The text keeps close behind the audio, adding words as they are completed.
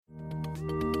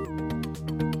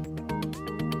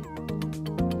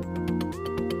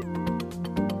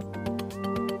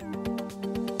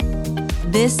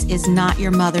This is not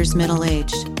your mother's middle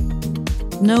age.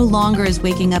 No longer is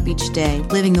waking up each day,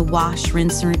 living the wash,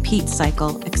 rinse, and repeat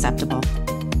cycle acceptable.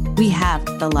 We have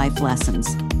the life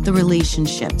lessons, the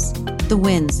relationships, the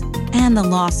wins, and the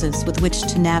losses with which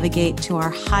to navigate to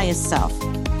our highest self,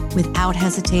 without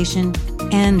hesitation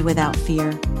and without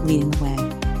fear leading the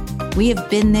way. We have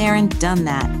been there and done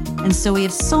that, and so we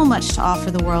have so much to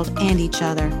offer the world and each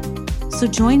other. So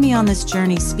join me on this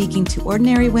journey speaking to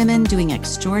ordinary women doing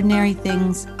extraordinary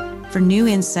things for new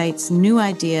insights, new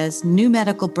ideas, new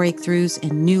medical breakthroughs,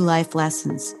 and new life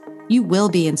lessons. You will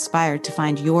be inspired to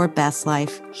find your best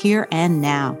life here and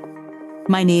now.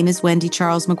 My name is Wendy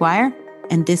Charles McGuire,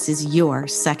 and this is your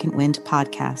Second Wind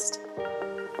podcast.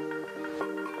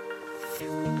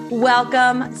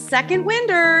 Welcome, Second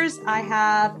Winders. I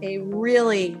have a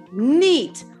really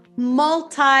neat,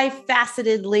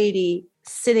 multifaceted lady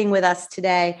sitting with us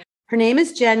today. Her name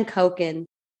is Jen Koken,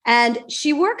 and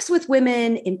she works with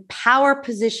women in power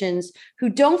positions who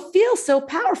don't feel so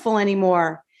powerful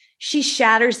anymore. She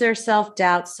shatters their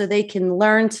self-doubt so they can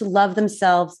learn to love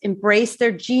themselves, embrace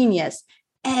their genius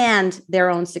and their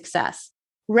own success.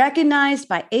 Recognized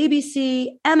by ABC,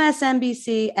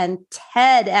 MSNBC, and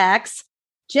TEDx,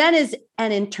 Jen is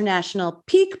an international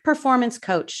peak performance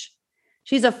coach.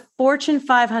 She's a Fortune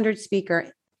 500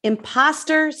 speaker,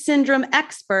 imposter syndrome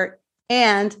expert,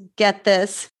 and get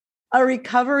this, a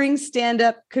recovering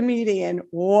stand-up comedian.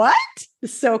 What?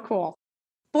 So cool.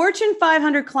 Fortune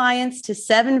 500 clients to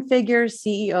seven-figure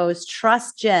CEOs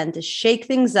trust Jen to shake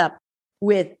things up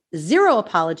with zero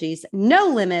apologies, no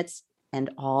limits, and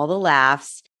all the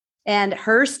laughs. And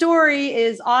her story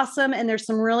is awesome, and there's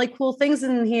some really cool things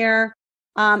in here.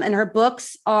 And her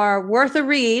books are worth a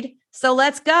read. So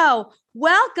let's go.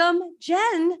 Welcome,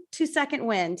 Jen, to Second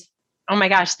Wind. Oh my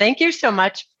gosh. Thank you so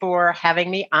much for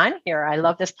having me on here. I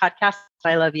love this podcast.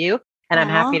 I love you. And I'm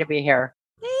happy to be here.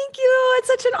 Thank you. It's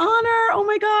such an honor. Oh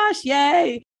my gosh.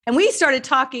 Yay. And we started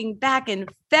talking back in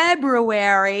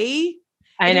February.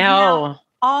 I know.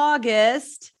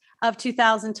 August of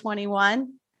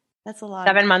 2021. That's a lot.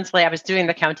 7 months later. I was doing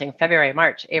the counting. February,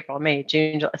 March, April, May,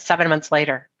 June, July, 7 months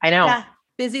later. I know. Yeah.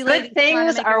 Busy lady. Good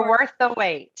things are worth the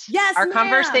wait. Yes, our ma'am.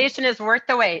 Conversation is worth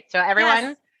the wait. So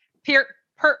everyone,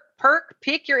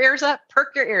 peek your ears up, perk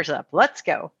your ears up. Let's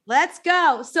go. Let's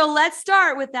go. So let's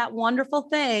start with that wonderful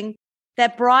thing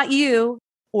that brought you,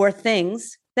 or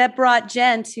things that brought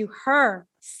Jen to her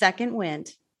second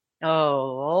wind.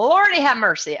 Oh, Lordy have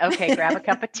mercy. Okay, grab a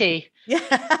cup of tea.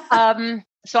 Yeah.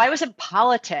 So I was in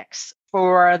politics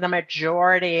for the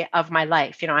majority of my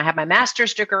life. You know, I had my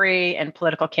master's degree in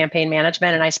political campaign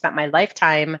management, and I spent my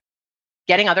lifetime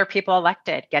getting other people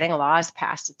elected, getting laws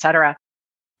passed, et cetera.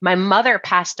 My mother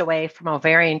passed away from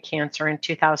ovarian cancer in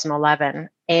 2011,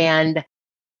 and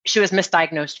she was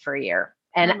misdiagnosed for a year.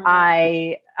 And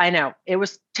I know it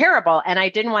was terrible. And I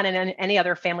didn't want any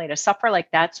other family to suffer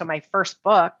like that. So my first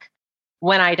book,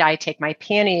 When I Die, Take My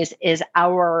Panties, is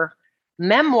our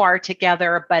memoir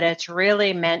together, but it's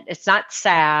really meant, it's not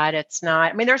sad. It's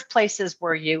not, I mean, there's places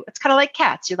where it's kind of like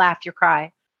cats. You laugh, you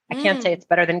cry. I can't say it's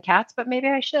better than cats, but maybe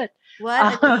I should.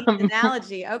 What a neat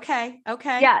analogy. Okay.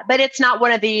 Yeah, but it's not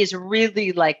one of these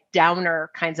really like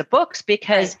downer kinds of books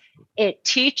because it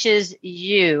teaches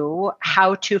you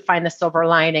how to find the silver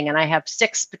lining. And I have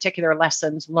 6 particular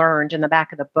lessons learned in the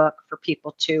back of the book for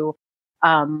people to,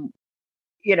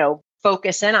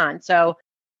 focus in on. So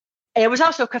it was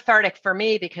also cathartic for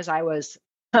me because I was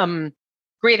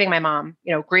grieving my mom,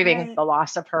 grieving the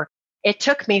loss of her. It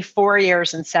took me 4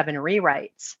 years and 7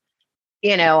 rewrites.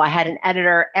 I had an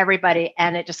editor, everybody,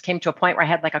 and it just came to a point where I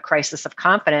had like a crisis of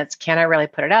confidence. Can I really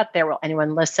put it out there? Will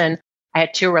anyone listen? I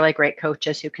had 2 really great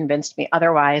coaches who convinced me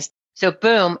otherwise. So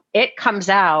boom, it comes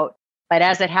out. But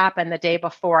as it happened, the day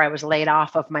before I was laid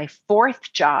off of my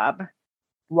 4th job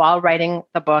while writing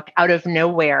the book out of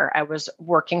nowhere. I was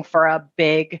working for a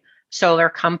big solar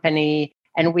company,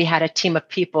 and we had a team of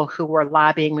people who were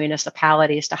lobbying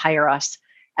municipalities to hire us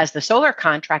as the solar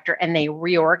contractor. And they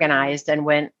reorganized and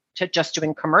went to just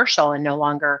doing commercial and no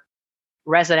longer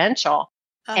residential.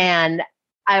 Oh. And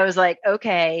I was like,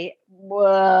 okay,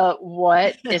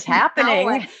 what is happening?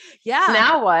 Now what? Yeah.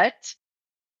 Now what?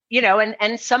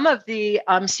 And some of the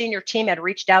senior team had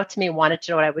reached out to me, wanted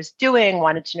to know what I was doing,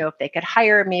 wanted to know if they could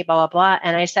hire me, blah, blah, blah.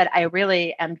 And I said, I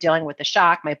really am dealing with the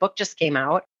shock. My book just came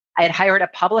out. I had hired a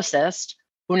publicist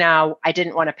who now I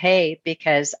didn't want to pay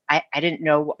because I didn't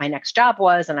know what my next job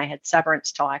was. And I had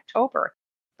severance till October.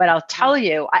 But I'll tell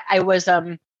you, I was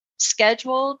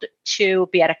scheduled to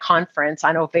be at a conference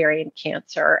on ovarian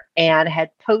cancer and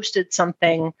had posted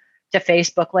something to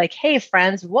Facebook like, hey,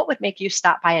 friends, what would make you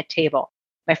stop by a table?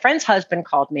 My friend's husband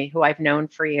called me, who I've known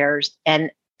for years.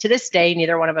 And to this day,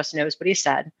 neither one of us knows what he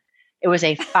said. It was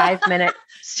a 5-minute,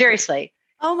 seriously.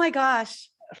 Oh my gosh.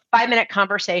 5-minute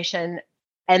conversation.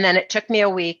 And then it took me a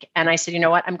week. And I said, you know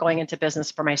what? I'm going into business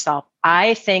for myself.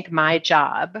 I think my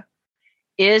job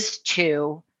is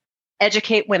to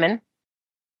educate women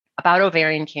about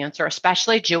ovarian cancer,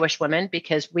 especially Jewish women,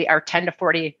 because we are 10 to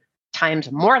 40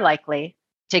 times more likely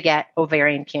to get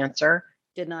ovarian cancer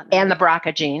Did not know and the that.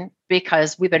 BRCA gene,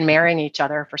 because we've been marrying each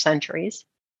other for centuries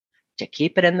to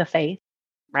keep it in the faith,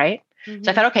 right? Mm-hmm.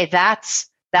 So I thought, okay, that's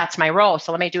my role.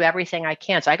 So let me do everything I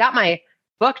can. So I got my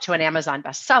book to an Amazon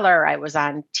bestseller. I was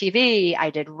on TV, I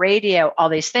did radio, all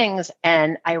these things.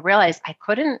 And I realized I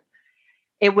couldn't,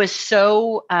 it was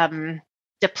so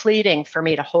depleting for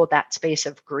me to hold that space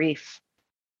of grief,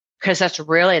 because that's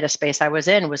really the space I was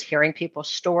in, was hearing people's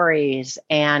stories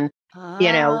and,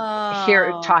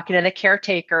 talking to the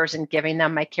caretakers and giving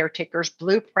them my caretaker's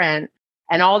blueprint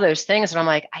and all those things. And I'm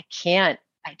like, I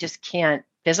just can't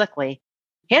physically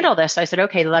handle this. So I said,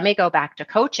 okay, let me go back to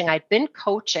coaching. I'd been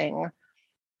coaching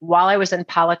while I was in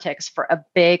politics for a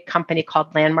big company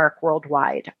called Landmark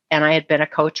Worldwide. And I had been a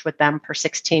coach with them for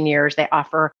 16 years. They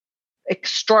offer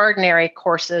extraordinary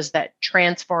courses that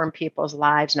transform people's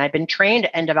lives. And I've been trained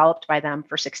and developed by them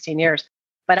for 16 years.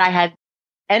 But I had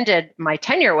ended my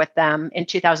tenure with them in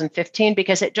 2015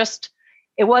 because it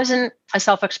wasn't a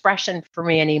self-expression for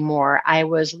me anymore. I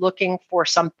was looking for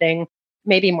something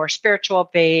maybe more spiritual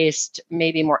based,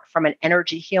 maybe more from an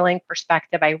energy healing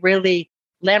perspective.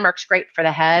 Landmark's great for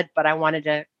the head, but I wanted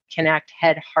to connect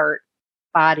head, heart,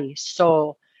 body,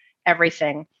 soul,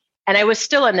 everything. And I was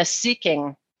still in the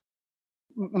seeking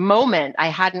moment. I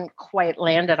hadn't quite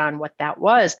landed on what that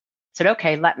was. I said,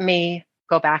 okay, let me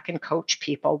go back and coach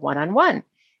people one-on-one.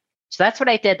 So that's what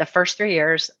I did. The first 3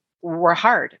 years were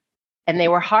hard. And they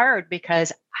were hard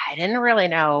because I didn't really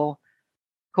know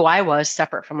who I was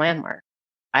separate from Landmark.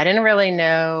 I didn't really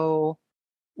know,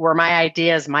 were my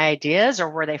ideas or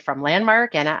were they from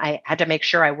Landmark? And I had to make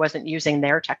sure I wasn't using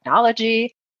their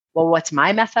technology. Well, what's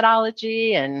my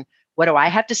methodology? And what do I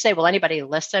have to say? Will anybody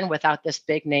listen without this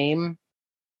big name,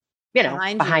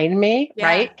 behind me, Yeah.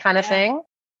 right? Kind of thing.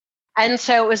 And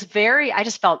so it was I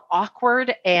just felt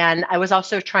awkward. And I was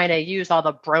also trying to use all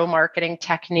the bro marketing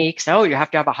techniques. Oh, you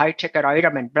have to have a high ticket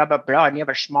item and blah, blah, blah. And you have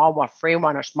a small one, free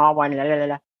one, a small one. Blah, blah,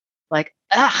 blah. Like,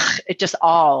 I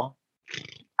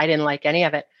didn't like any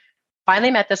of it.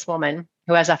 Finally met this woman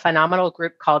who has a phenomenal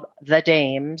group called The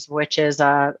Dames, which is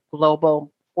a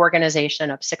global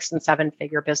organization of 6- and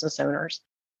 7-figure business owners.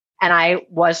 And I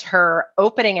was her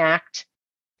opening act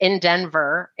in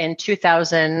Denver in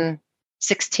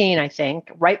 2016, I think,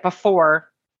 right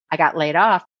before I got laid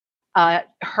off.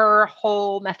 Her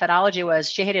whole methodology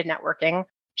was she hated networking.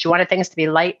 She wanted things to be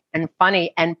light and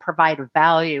funny and provide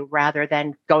value rather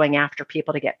than going after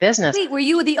people to get business. Wait, were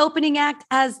you the opening act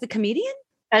as the comedian?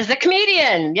 As the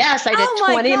comedian, yes, I did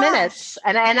 20 gosh. minutes.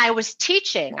 And I was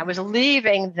teaching. I was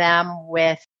leaving them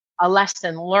with a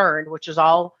lesson learned, which is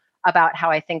all about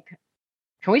how I think.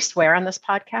 Can we swear on this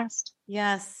podcast?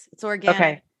 Yes, it's organic.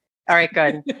 Okay. All right,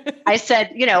 good. I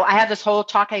said, I have this whole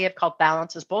talk I give called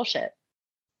Balance is Bullshit.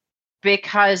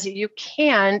 Because you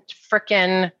can't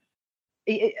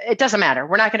it doesn't matter.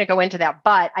 We're not going to go into that.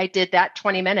 But I did that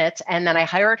 20 minutes and then I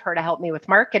hired her to help me with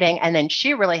marketing. And then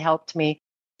she really helped me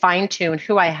fine tune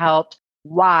who I helped,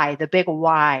 why, the big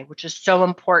why, which is so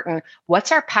important.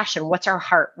 What's our passion? What's our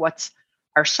heart? What's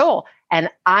our soul? And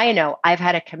I know I've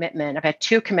had a commitment. I've had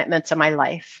 2 commitments in my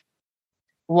life.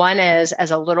 One is,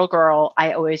 as a little girl,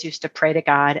 I always used to pray to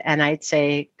God and I'd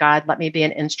say, God, let me be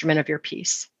an instrument of your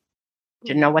peace.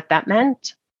 Didn't know what that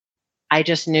meant. I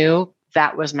just knew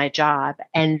that was my job.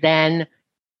 And then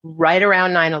right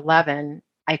around 9/11,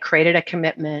 I created a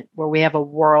commitment where we have a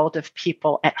world of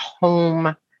people at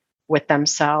home with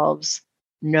themselves,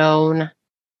 known,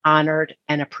 honored,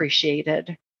 and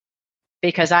appreciated.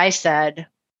 Because I said,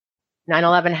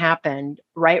 9/11 happened,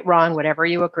 right, wrong, whatever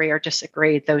you agree or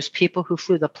disagree, those people who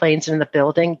flew the planes in the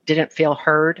building didn't feel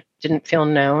heard, didn't feel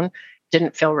known,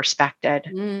 didn't feel respected.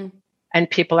 Mm. And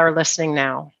people are listening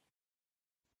now.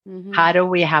 Mm-hmm. How do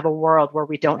we have a world where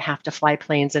we don't have to fly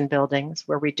planes in buildings,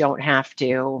 where we don't have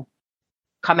to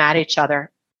come at each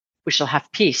other? We shall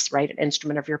have peace, right? An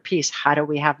instrument of your peace. How do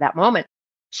we have that moment?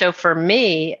 So for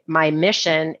me, my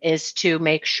mission is to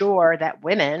make sure that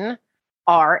women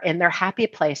are in their happy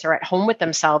place or at home with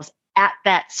themselves at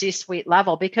that C-suite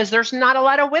level, because there's not a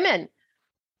lot of women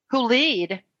who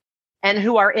lead and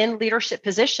who are in leadership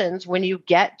positions when you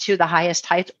get to the highest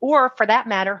heights, or for that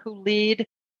matter, who lead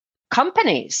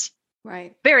companies.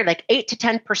 Right. Very like 8 to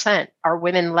 10% are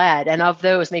women led. And of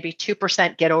those, maybe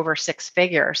 2% get over six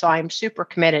figures. So I'm super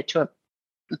committed to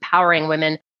empowering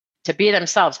women to be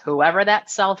themselves, whoever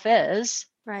that self is.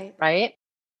 Right. Right.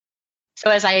 So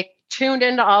as I tuned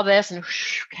into all this and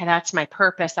okay, that's my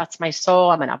purpose, that's my soul,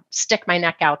 I'm going to stick my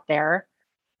neck out there.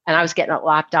 And I was getting it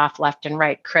lopped off left and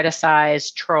right,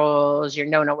 criticized, trolls, you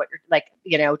know what you're like,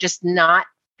 just not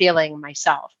feeling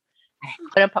myself. I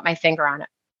couldn't put my finger on it.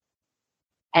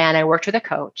 And I worked with a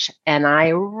coach and I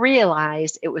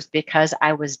realized it was because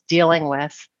I was dealing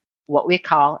with what we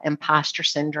call imposter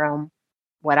syndrome,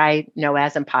 what I know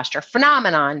as imposter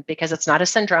phenomenon, because it's not a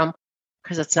syndrome,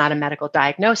 because it's not a medical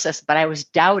diagnosis, but I was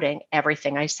doubting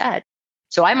everything I said.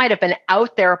 So I might have been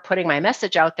out there putting my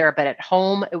message out there, but at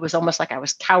home, it was almost like I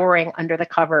was cowering under the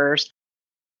covers,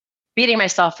 beating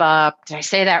myself up. Did I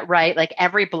say that right? Like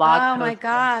every blog Oh post my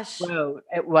gosh.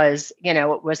 I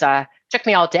wrote, took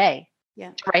me all day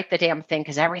Yeah. to write the damn thing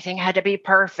because everything had to be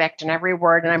perfect and every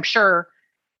word. And I'm sure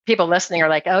people listening are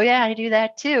like, oh yeah, I do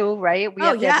that too, right? We Oh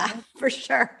have to yeah, have for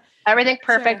sure. everything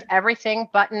perfect, Sure. everything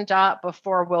buttoned up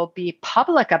before we'll be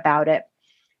public about it.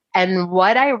 And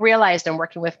what I realized in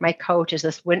working with my coach is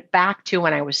this went back to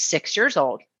when I was 6 years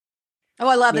old. Oh,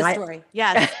 I love this story.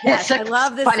 Yes. Yes. It's a I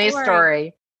love this funny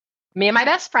story. Me and my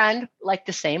best friend liked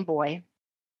the same boy.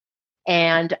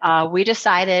 And we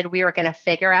decided we were going to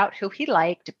figure out who he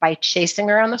liked by chasing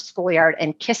around the schoolyard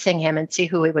and kissing him and see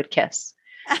who he would kiss.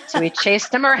 So we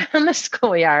chased him around the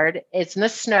schoolyard. It's in the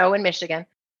snow in Michigan.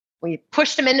 We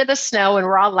pushed him into the snow and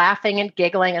we're all laughing and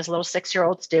giggling as little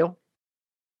 6-year-olds do.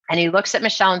 And he looks at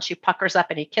Michelle and she puckers up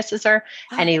and he kisses her.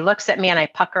 And he looks at me and I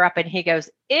pucker up and he goes,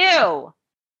 ew.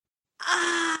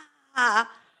 Stab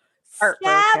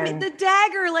the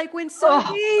dagger like went so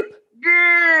deep.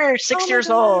 6 years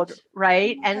old,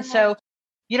 right? And so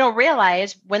you don't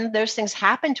realize when those things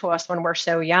happen to us when we're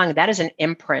so young, that is an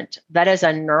imprint, that is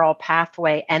a neural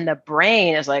pathway. And the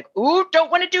brain is like, ooh, don't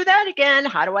want to do that again.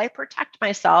 How do I protect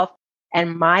myself?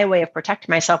 And my way of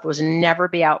protecting myself was never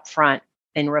be out front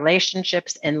in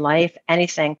relationships, in life,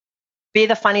 anything. Be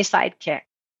the funny sidekick,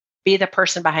 be the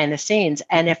person behind the scenes.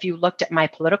 And if you looked at my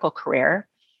political career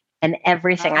and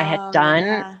everything I had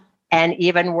done, and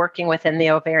even working within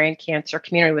the ovarian cancer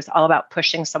community was all about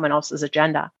pushing someone else's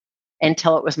agenda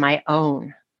until it was my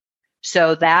own.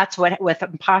 So that's what, with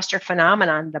imposter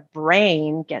phenomenon, the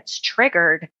brain gets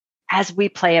triggered as we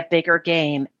play a bigger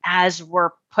game, as we're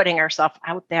putting ourselves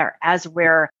out there, as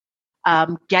we're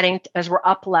as we're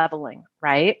up leveling,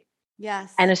 right?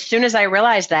 Yes. And as soon as I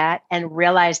realized that and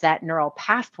realized that neural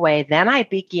pathway, then I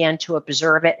began to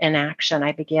observe it in action.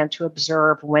 I began to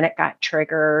observe when it got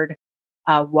triggered,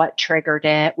 what triggered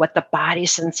it, what the body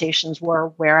sensations were,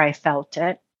 where I felt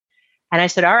it. And I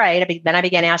said, all right. Then I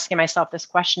began asking myself this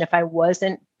question: if I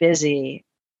wasn't busy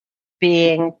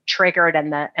being triggered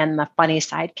and the funny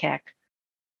sidekick,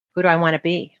 who do I want to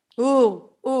be? Ooh,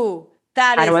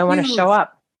 that How is do I want to show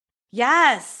up?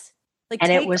 Yes. Like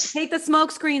and take the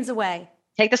smoke screens away.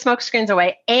 Take the smoke screens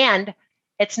away. And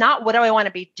it's not what do I want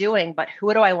to be doing, but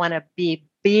who do I want to be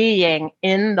being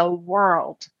in the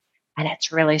world? And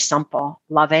it's really simple: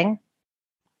 loving,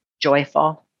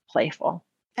 joyful, playful.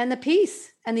 And the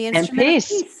peace and the instrument of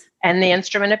peace. And the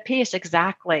instrument of peace.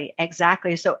 Exactly.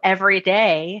 So every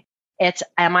day it's,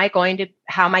 how am I going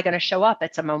to show up?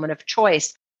 It's a moment of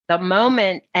choice. The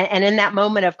moment, and in that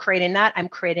moment of creating that, I'm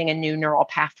creating a new neural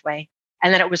pathway.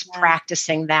 And then it was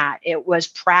practicing that. It was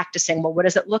practicing, well, what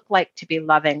does it look like to be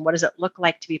loving? What does it look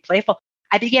like to be playful?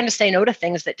 I began to say no to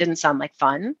things that didn't sound like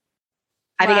fun.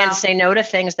 I began to say no to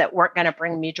things that weren't going to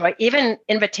bring me joy, even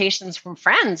invitations from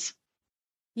friends.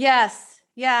 Yes.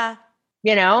 Yeah.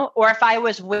 Or if I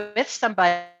was with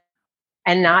somebody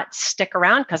and not stick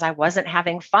around because I wasn't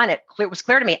having fun, it was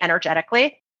clear to me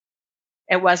energetically,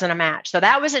 it wasn't a match. So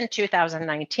that was in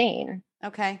 2019.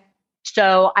 Okay.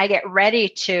 So I get ready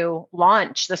to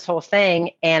launch this whole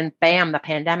thing and bam, the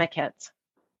pandemic hits.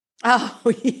 Oh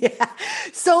yeah.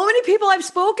 So many people I've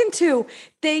spoken to,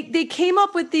 they came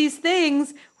up with these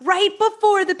things right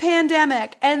before the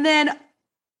pandemic. And then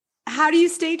how do you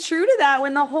stay true to that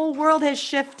when the whole world has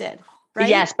shifted? Right?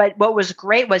 Yes. But what was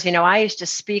great was, I used to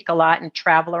speak a lot and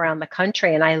travel around the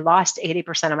country, and I lost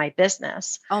 80% of my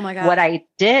business. Oh my God. What I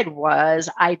did was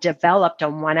I developed a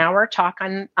 1-hour talk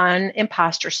on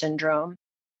imposter syndrome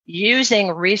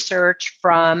using research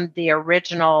from the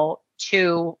original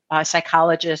two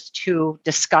psychologists who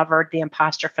discovered the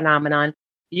imposter phenomenon,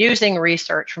 using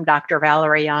research from Dr.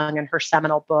 Valerie Young and her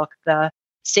seminal book,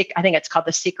 I think it's called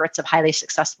The Secrets of Highly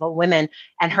Successful Women,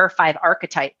 and her 5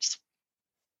 archetypes.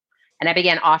 And I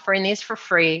began offering these for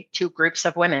free to groups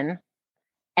of women.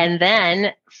 And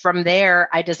then from there,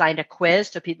 I designed a quiz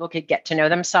so people could get to know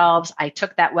themselves. I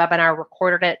took that webinar,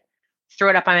 recorded it,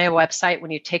 threw it up on my website. When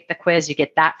you take the quiz, you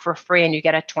get that for free and you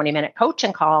get a 20-minute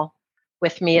coaching call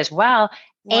with me as well.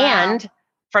 Wow. And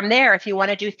from there, if you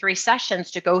want to do 3 sessions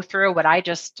to go through what I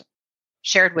just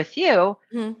shared with you,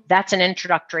 that's an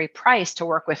introductory price to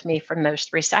work with me from those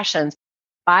 3 sessions.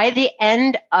 By the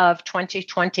end of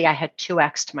 2020, I had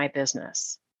 2x my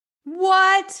business.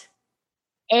 What?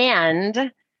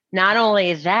 And not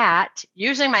only that,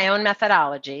 using my own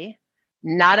methodology,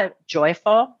 not a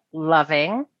joyful,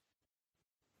 loving,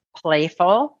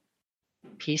 playful,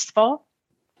 peaceful,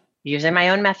 using my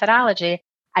own methodology,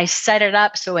 I set it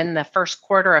up so in the first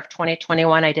quarter of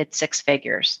 2021, I did 6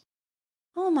 figures.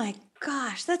 Oh my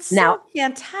gosh, that's so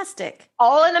fantastic.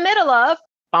 All in the middle of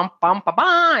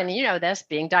and you know this,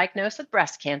 being diagnosed with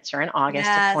breast cancer in August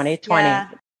of 2020. Yeah.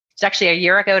 It's actually a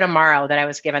year ago tomorrow that I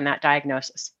was given that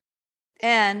diagnosis.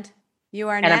 And you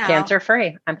are now. And I'm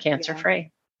cancer-free. I'm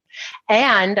cancer-free.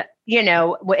 And, you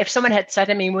know, if someone had said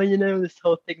to me, well, you know, this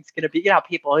whole thing's going to be, you know,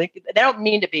 people, they don't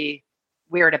mean to be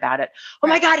weird about it. Oh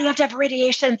my God, you have to have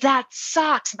radiation. That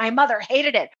sucks. My mother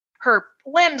hated it. Her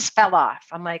limbs fell off.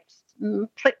 I'm like,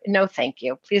 no, thank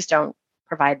you. Please don't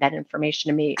provide that information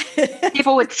to me.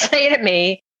 People would say to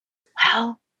me,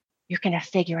 well, you're going to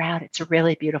figure out it's a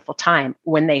really beautiful time.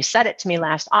 When they said it to me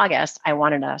last August, I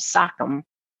wanted to sock them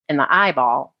in the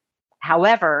eyeball.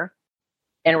 However,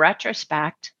 in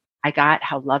retrospect, I got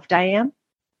how loved I am.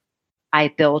 I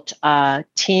built a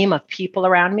team of people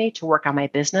around me to work on my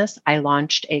business. I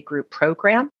launched a group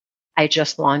program. I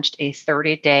just launched a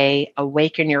 30-day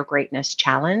Awaken Your Greatness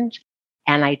challenge.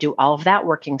 And I do all of that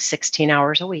working 16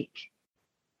 hours a week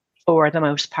for the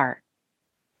most part.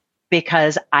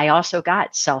 Because I also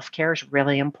got self-care is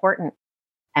really important.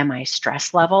 And my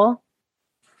stress level,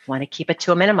 want to keep it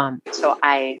to a minimum. So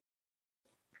I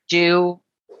do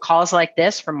calls like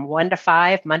this from 1 to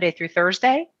 5, Monday through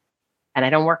Thursday. And I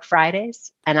don't work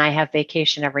Fridays. And I have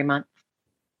vacation every month.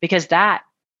 Because that,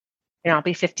 you know, I'll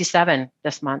be 57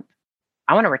 this month.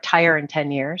 I want to retire in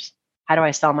 10 years. How do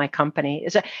I sell my company?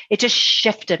 It just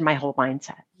shifted my whole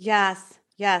mindset. Yes.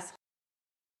 Yes.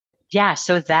 Yeah.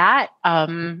 So that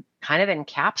kind of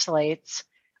encapsulates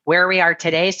where we are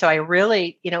today. So I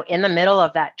really, you know, in the middle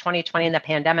of that 2020 and the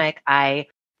pandemic,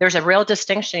 there's a real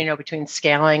distinction, you know, between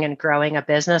scaling and growing a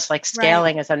business. Like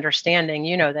scaling is understanding,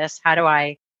 you know, this, how do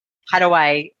I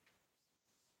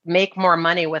make more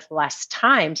money with less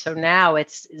time? So now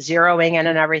it's zeroing in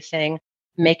and everything,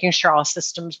 making sure all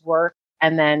systems work,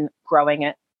 and then growing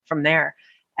it from there.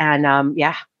 And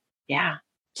yeah.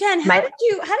 Jen, how did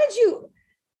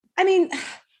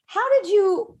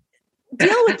you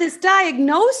deal with this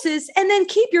diagnosis and then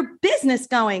keep your business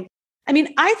going? I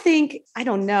mean, I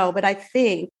don't know, but I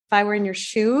think if I were in your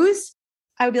shoes,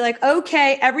 I would be like,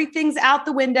 okay, everything's out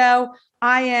the window.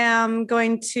 I am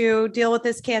going to deal with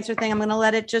this cancer thing. I'm going to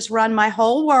let it just run my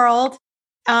whole world.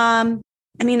 I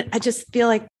mean, I just feel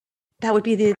like that would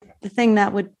be the thing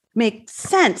that would make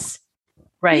sense.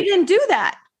 Right. You didn't do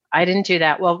that. I didn't do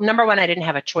that. Well, number one, I didn't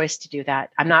have a choice to do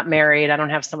that. I'm not married. I don't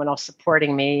have someone else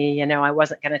supporting me. You know, I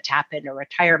wasn't going to tap into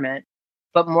retirement.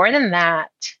 But more than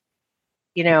that,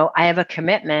 you know, I have a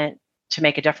commitment to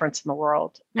make a difference in the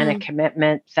world and a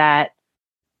commitment that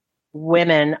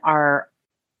women are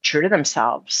true to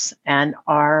themselves and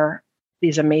are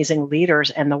these amazing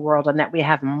leaders in the world, and that we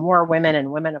have more women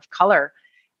and women of color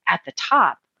at the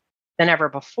top than ever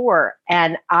before.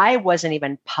 And I wasn't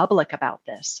even public about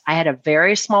this. I had a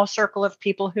very small circle of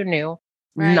people who knew.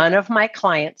 Right. None of my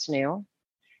clients knew.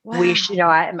 Wow.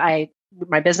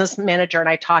 My business manager and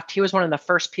I talked. He was one of the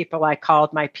first people I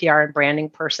called. My PR and branding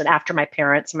person, after my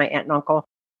parents, my aunt and uncle,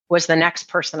 was the next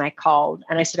person I called.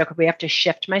 And I said, okay, we have to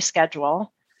shift my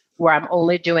schedule where I'm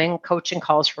only doing coaching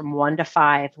calls from 1 to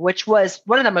 5, which was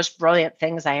one of the most brilliant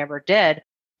things I ever did,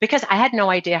 because I had no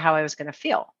idea how I was going to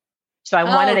feel. So I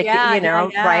wanted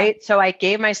to, right? So I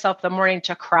gave myself the morning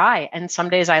to cry. And some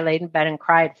days I laid in bed and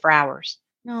cried for hours.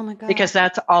 Oh my God. Because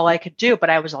that's all I could do.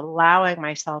 But I was allowing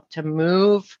myself to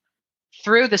move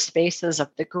through the spaces of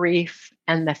the grief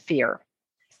and the fear.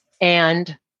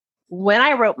 And when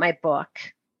I wrote my book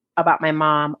about my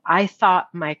mom, I thought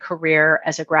my career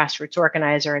as a grassroots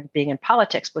organizer and being in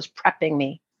politics was prepping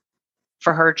me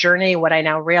for her journey. What I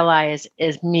now realize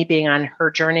is me being on her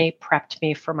journey prepped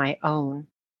me for my own.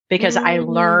 Because I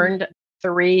learned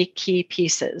 3 key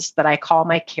pieces that I call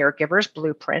my caregiver's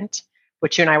blueprint,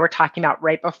 which you and I were talking about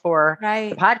right before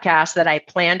the podcast, that I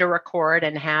plan to record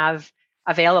and have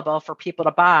available for people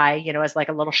to buy, you know, as like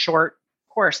a little short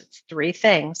course. It's 3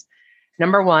 things.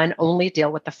 Number 1, only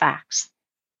deal with the facts.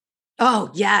 Oh,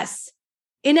 yes.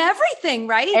 in everything,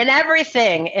 right? In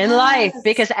everything in life,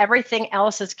 because everything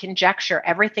else is conjecture.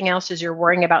 Everything else is you're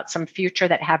worrying about some future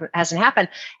that hasn't happened.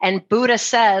 And Buddha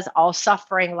says all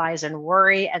suffering lies in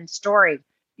worry and story.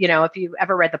 If you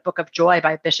ever read the Book of Joy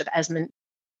by Bishop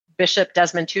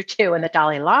Desmond Tutu and the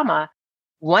Dalai Lama,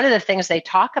 one of the things they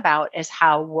talk about is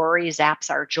how worry zaps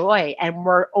our joy. And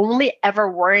we're only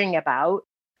ever worrying about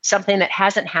something that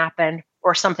hasn't happened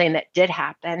or something that did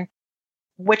happen,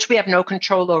 which we have no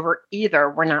control over either.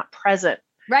 We're not present.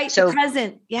 Right. So the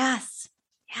present. Yes.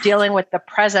 Dealing with the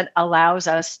present allows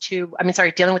us to,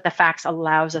 dealing with the facts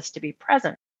allows us to be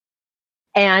present.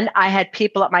 And I had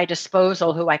people at my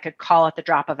disposal who I could call at the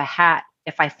drop of a hat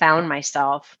if I found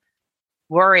myself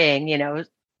worrying,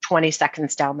 20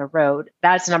 seconds down the road.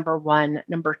 That's number one.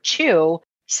 Number two,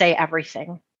 say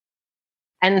everything.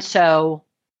 And so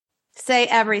say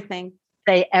everything.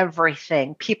 Say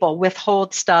everything. People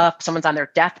withhold stuff. Someone's on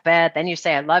their deathbed. Then you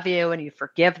say, I love you, and you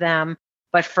forgive them.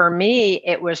 But for me,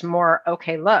 it was more,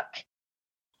 okay, look,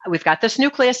 we've got this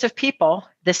nucleus of people.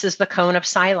 This is the cone of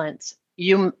silence.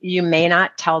 You may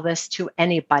not tell this to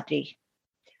anybody.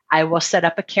 I will set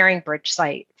up a CaringBridge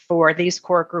site for these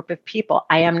core group of people.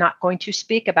 I am not going to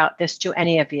speak about this to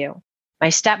any of you. My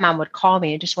stepmom would call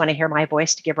me and just want to hear my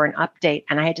voice to give her an update.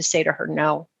 And I had to say to her,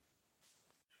 no.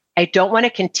 I don't want to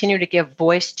continue to give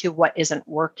voice to what isn't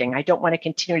working. I don't want to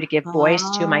continue to give voice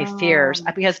to my fears,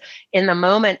 because in the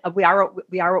moment we are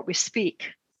what we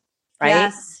speak,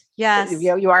 right? Yes.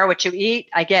 You are what you eat.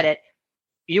 I get it.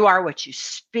 You are what you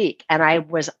speak. And I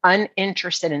was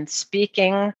uninterested in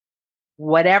speaking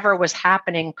whatever was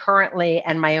happening currently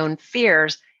and my own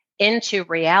fears into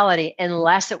reality,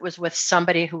 unless it was with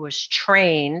somebody who was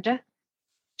trained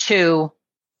to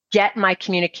get my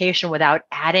communication without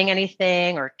adding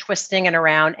anything or twisting it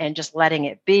around and just letting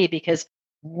it be. Because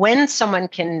when someone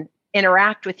can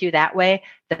interact with you that way,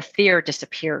 the fear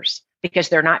disappears because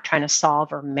they're not trying to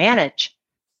solve or manage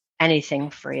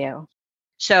anything for you.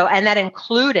 So, and that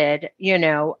included,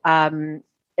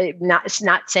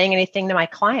 not saying anything to my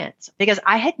clients, because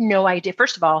I had no idea.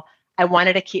 First of all, I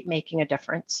wanted to keep making a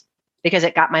difference because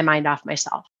it got my mind off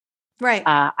myself. Right.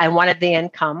 I wanted the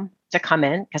income to come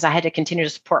in because I had to continue to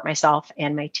support myself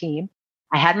and my team.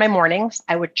 I had my mornings.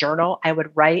 I would journal. I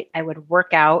would write. I would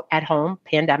work out at home.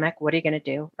 Pandemic. What are you going to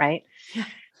do? Right. Yeah.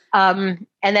 And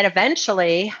then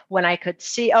eventually when I could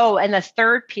see, and the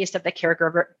third piece of the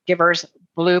caregiver's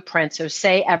blueprint. So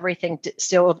say everything,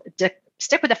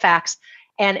 stick with the facts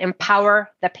and empower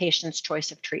the patient's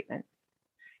choice of treatment.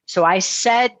 So I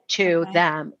said to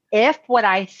them, if what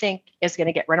I think is going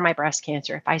to get rid of my breast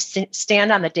cancer, if I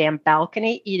stand on the damn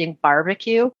balcony eating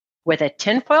barbecue with a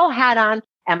tinfoil hat on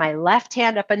and my left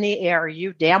hand up in the air,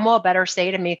 you damn well better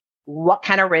say to me, what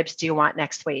kind of ribs do you want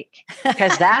next week?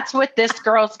 Because that's what this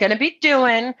girl's going to be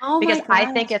doing, because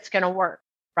I think it's going to work,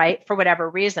 right? For whatever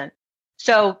reason.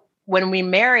 So when we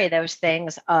marry those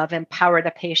things of empower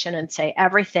the patient and say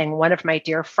everything, one of my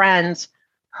dear friends,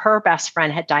 her best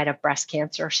friend had died of breast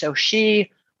cancer. So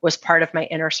she was part of my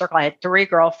inner circle. I had 3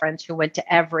 girlfriends who went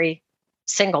to every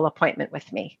single appointment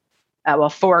with me.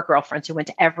 4 girlfriends who went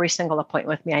to every single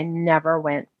appointment with me. I never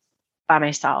went by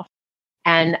myself.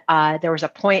 And there was a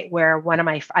point where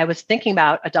I was thinking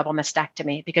about a double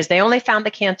mastectomy because they only found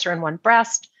the cancer in one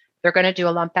breast. They're going to do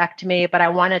a lumpectomy, but I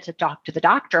wanted to talk to the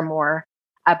doctor more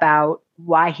about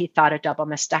why he thought a double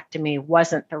mastectomy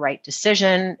wasn't the right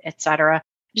decision, et cetera.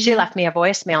 She left me a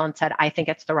voicemail and said, I think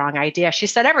it's the wrong idea. She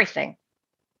said everything,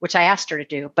 which I asked her to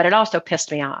do, but it also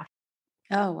pissed me off.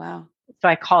 Oh, wow. So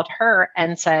I called her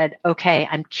and said, okay,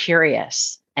 I'm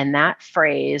curious. And that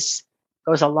phrase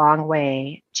goes a long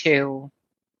way to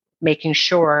making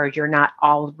sure you're not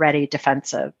already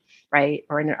defensive, right?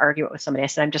 Or in an argument with somebody. I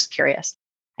said, I'm just curious.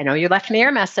 I know you left me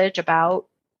your message about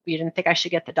you didn't think I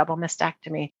should get the double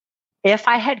mastectomy. If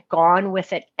I had gone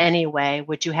with it anyway,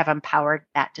 would you have empowered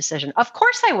that decision? Of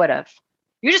course I would have.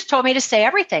 You just told me to say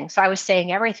everything. So I was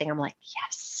saying everything. I'm like,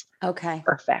 yes. Okay.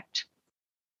 Perfect.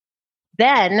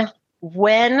 Then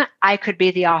when I could be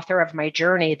the author of my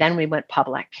journey, then we went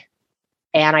public.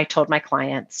 And I told my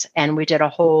clients, and we did a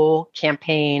whole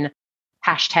campaign,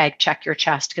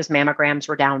 #CheckYourChest, because mammograms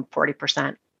were down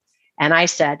 40%. And I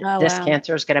said, this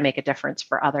cancer is going to make a difference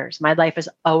for others. My life is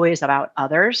always about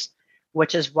others,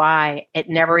 which is why it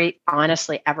never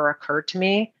honestly ever occurred to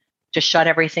me to shut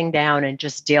everything down and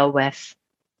just deal with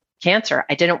cancer.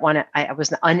 I didn't want to, I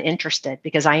was uninterested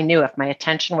because I knew if my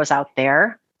attention was out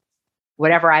there,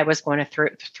 whatever I was going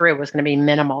through was going to be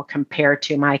minimal compared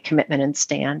to my commitment and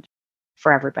stand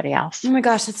for everybody else. Oh my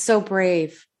gosh, that's so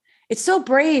brave. It's so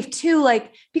brave too,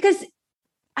 because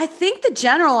I think the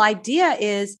general idea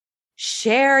is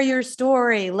share your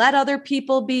story, let other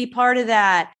people be part of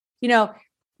that.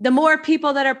 The more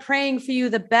people that are praying for you,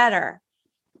 the better.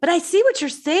 But I see what you're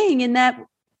saying in that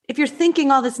if you're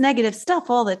thinking all this negative stuff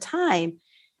all the time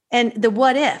and the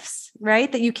what ifs,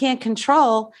 right, that you can't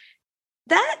control,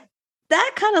 that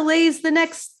kind of lays the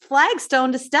next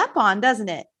flagstone to step on, doesn't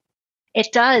it?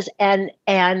 It does. And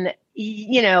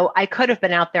I could have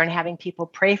been out there and having people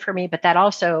pray for me, but that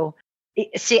also,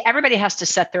 see, everybody has to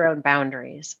set their own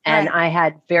boundaries. And Right. I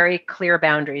had very clear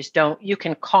boundaries. You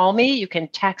can call me, you can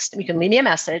text, you can leave me a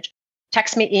message,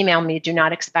 text me, email me. Do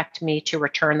not expect me to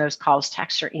return those calls,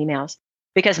 texts, or emails,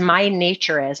 because my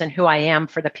nature is, and who I am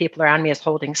for the people around me, is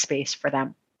holding space for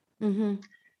them. Mm-hmm.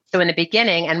 So in the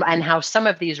beginning, and how some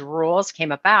of these rules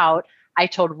came about, I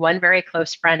told one very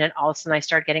close friend, and all of a sudden I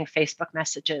started getting Facebook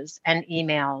messages and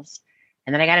emails.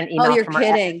 And then I got an email you're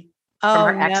kidding. From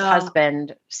her No.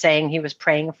 ex-husband saying he was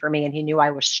praying for me and he knew I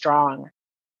was strong.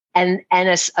 And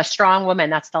as a strong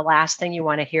woman, that's the last thing you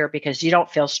want to hear, because you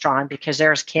don't feel strong because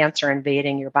there's cancer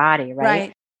invading your body,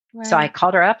 right? Right. So I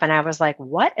called her up and I was like,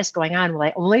 what is going on? Well,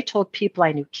 I only told people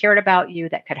I knew cared about you,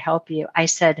 that could help you. I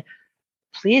said,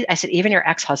 please, even your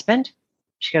ex-husband?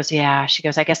 She goes, yeah. She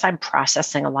goes, I guess I'm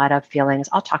processing a lot of feelings.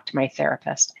 I'll talk to my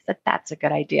therapist. I said, that's a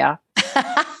good idea.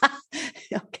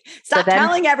 Okay. Stop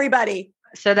telling everybody.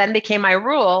 So then became my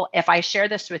rule. If I share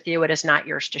this with you, it is not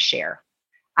yours to share.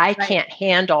 I can't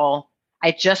handle,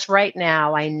 right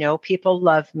now, I know people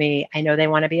love me. I know they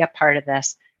want to be a part of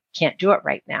this. Can't do it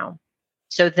right now.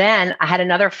 So then I had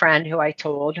another friend who I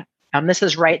told, this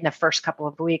is right in the first couple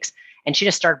of weeks, and she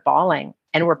just started bawling.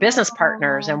 And we're business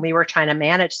partners and we were trying to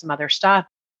manage some other stuff.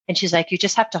 And she's like, you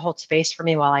just have to hold space for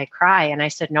me while I cry. And I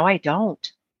said, no, I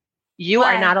don't.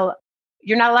 You're not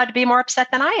allowed to be more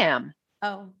upset than I am.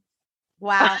 Oh,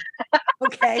 wow.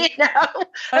 Okay.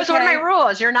 That's one of my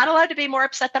rules. You're not allowed to be more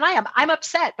upset than I am. I'm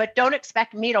upset, but don't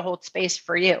expect me to hold space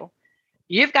for you.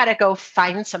 You've got to go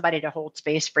find somebody to hold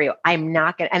space for you. I'm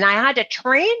not going to. And I had to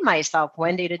train myself,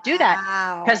 Wendy, to do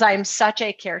that because I'm such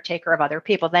a caretaker of other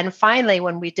people. Then finally,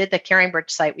 when we did the CaringBridge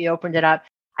site, we opened it up.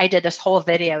 I did this whole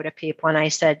video to people and I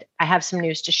said, I have some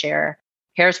news to share.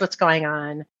 Here's what's going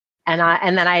on.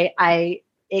 And then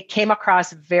it came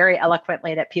across very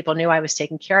eloquently that people knew I was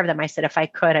taking care of them. I said, if I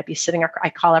could, I'd be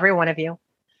I'd call every one of you.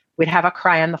 We'd have a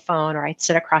cry on the phone, or I'd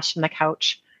sit across from the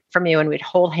couch from you and we'd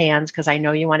hold hands because I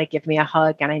know you want to give me a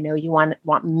hug and I know you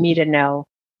want me to know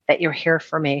that you're here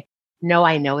for me. No,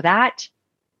 I know that.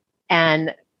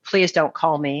 And please don't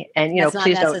call me. And,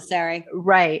 please don't. Necessary.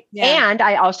 Right. Yeah. And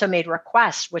I also made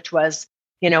requests, which was,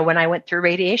 when I went through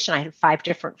radiation, I had 5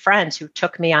 different friends who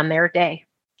took me on their day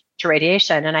to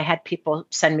radiation. And I had people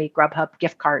send me Grubhub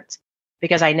gift cards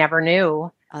because I never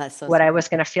knew what I was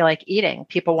going to feel like eating.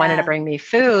 People wanted to bring me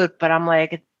food, but I'm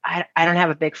like, I don't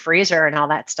have a big freezer and all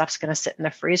that stuff's going to sit in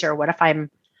the freezer. What if I'm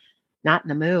not in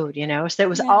the mood, So it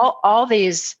was all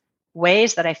these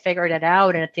ways that I figured it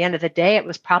out. And at the end of the day, it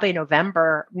was probably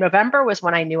November. November was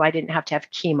when I knew I didn't have to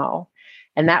have chemo.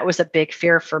 And that was a big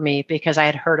fear for me because I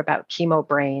had heard about chemo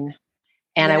brain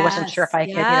and I wasn't sure if I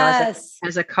could,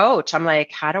 as a coach, I'm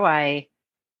like, how do I,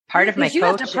 part of my coach. You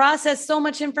have to process so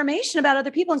much information about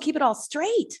other people and keep it all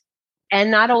straight. And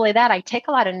not only that, I take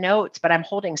a lot of notes, but I'm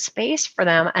holding space for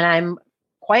them. And I'm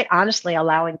quite honestly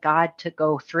allowing God to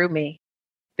go through me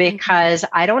because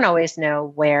I don't always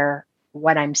know where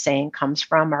what I'm saying comes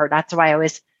from. Or that's why I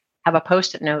always have a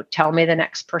Post-it note. Tell me the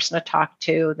next person to talk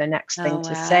to, the next thing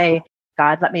to say.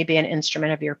 God, let me be an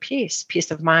instrument of your peace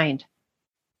of mind.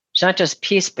 It's not just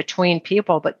peace between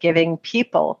people, but giving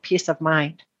people peace of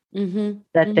mind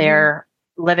that they're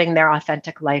living their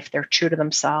authentic life. They're true to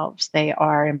themselves. They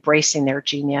are embracing their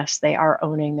genius. They are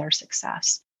owning their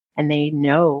success and they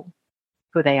know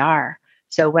who they are.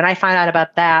 So when I found out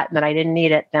about that and that I didn't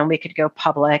need it, then we could go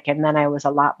public. And then I was a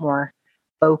lot more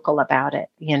vocal about it,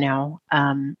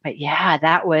 but yeah,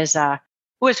 that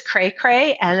was cray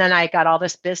cray. And then I got all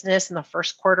this business in the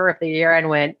first quarter of the year and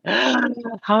went, how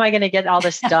am I going to get all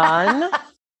this done?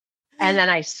 And then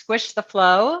I squished the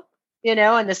flow,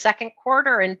 in the second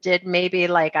quarter and did maybe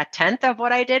like 1/10 of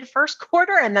what I did first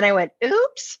quarter. And then I went,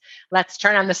 oops, let's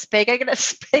turn on the spigot.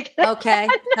 Okay.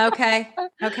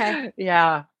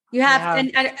 Yeah. You have,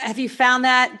 and have you found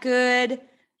that good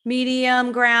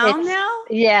medium ground now?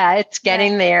 Yeah, it's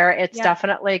getting there. It's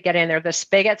definitely getting there. The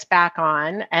spigot's back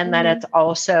on. And then it's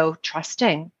also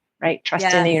trusting, right?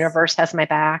 Trusting the universe has my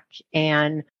back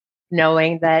and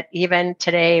knowing that even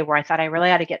today where I thought I really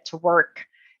had to get to work,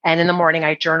 and in the morning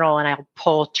I journal and I'll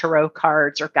pull tarot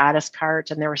cards or goddess cards.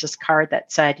 And there was this card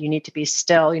that said, you need to be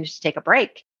still. You need to take a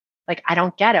break. Like, I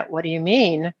don't get it. What do you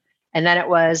mean? And then it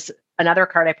was another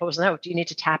card I pulled was, no, do you need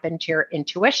to tap into your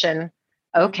intuition?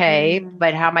 Okay,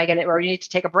 but how am I going to, or you need to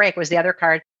take a break was the other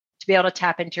card to be able to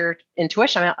tap into your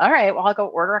intuition. I'm like, all right, well, I'll go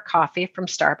order a coffee from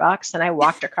Starbucks. And I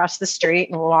walked across the street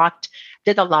and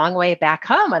did the long way back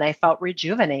home. And I felt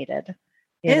rejuvenated.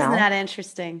 Isn't that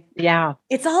interesting? Yeah.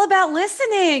 It's all about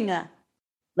listening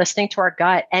To our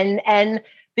gut. And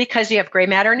because you have gray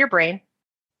matter in your brain,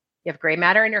 you have gray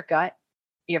matter in your gut,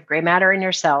 you have gray matter in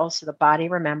your cells. So the body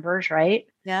remembers, right?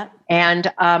 Yeah.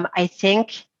 And I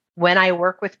think when I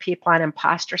work with people on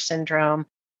imposter syndrome,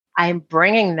 I'm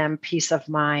bringing them peace of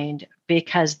mind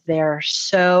because they're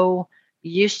so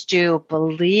used to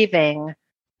believing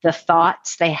the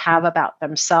thoughts they have about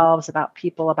themselves, about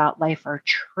people, about life are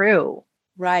true.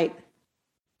 Right.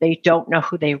 They don't know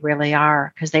who they really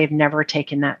are because they've never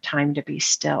taken that time to be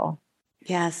still.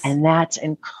 Yes. And that's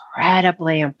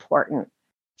incredibly important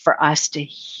for us to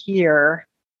hear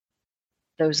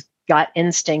those gut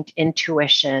instinct,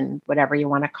 intuition, whatever you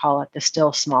want to call it, the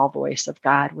still small voice of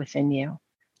God within you,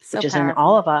 which is in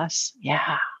all of us.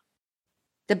 Yeah.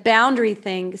 The boundary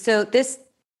thing. So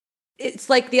it's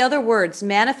like the other words,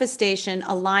 manifestation,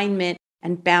 alignment,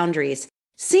 and boundaries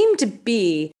seem to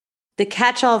be the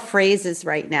catch-all phrases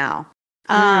right now.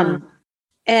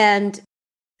 And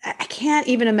I can't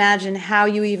even imagine how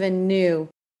you even knew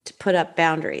to put up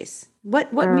boundaries.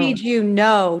 What made you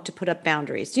know to put up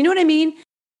boundaries? Do you know what I mean?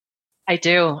 I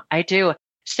do.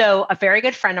 So a very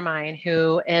good friend of mine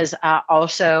who is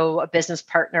also a business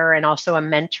partner and also a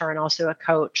mentor and also a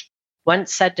coach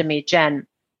once said to me, Jen,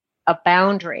 a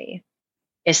boundary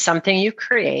is something you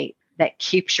create that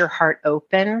keeps your heart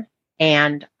open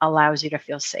and allows you to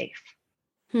feel safe.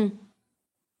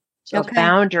 So a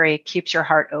boundary keeps your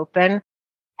heart open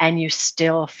and you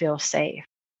still feel safe.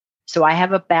 So I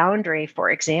have a boundary, for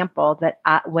example, that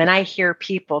when I hear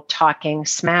people talking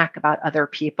smack about other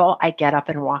people, I get up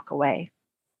and walk away.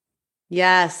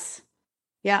 Yes.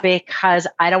 Yeah. Because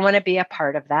I don't want to be a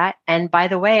part of that. And by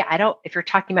the way, if you're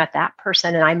talking about that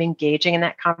person and I'm engaging in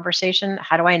that conversation,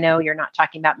 how do I know you're not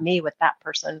talking about me with that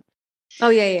person? Oh,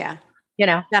 yeah.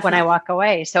 Definitely. When I walk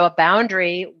away. So a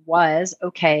boundary was,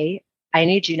 okay, I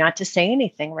need you not to say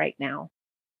anything right now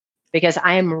because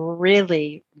I am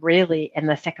really, really in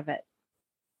the thick of it.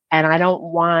 And I don't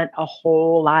want a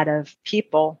whole lot of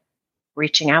people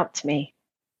reaching out to me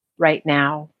right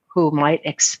now who might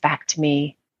expect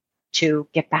me to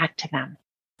get back to them.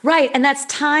 Right. And that's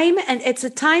time. And it's a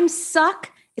time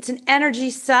suck. It's an energy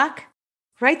suck.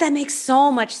 Right. That makes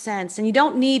so much sense. And you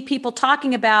don't need people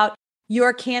talking about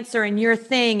your cancer and your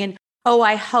thing and, oh,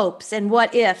 I hopes and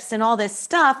what ifs and all this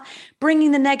stuff,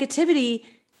 bringing the negativity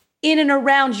in and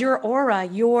around your aura,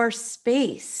 your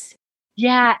space.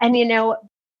 Yeah. And,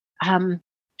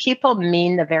 people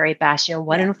mean the very best.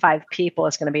 1 in 5 people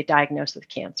is going to be diagnosed with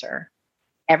cancer.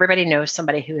 Everybody knows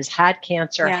somebody who has had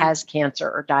cancer, has cancer,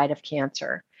 or died of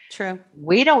cancer. True.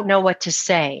 We don't know what to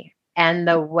say. And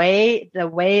the way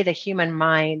the human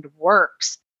mind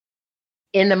works,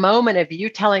 in the moment of you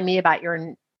telling me about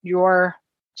your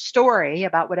story,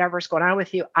 about whatever's going on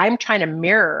with you, I'm trying to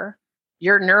mirror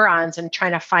your neurons and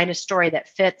trying to find a story that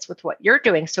fits with what you're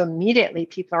doing. So immediately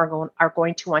people are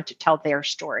going to want to tell their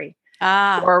story.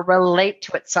 Or relate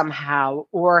to it somehow.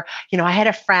 Or, I had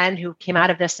a friend who came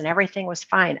out of this and everything was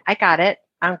fine. I got it.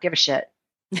 I don't give a shit.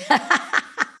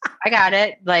 I got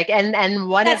it. And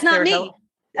one that's not me.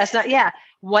 That's not, yeah.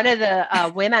 One of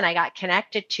the women I got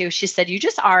connected to, she said, you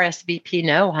just RSVP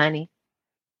no, honey.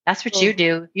 That's what you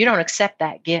do. You don't accept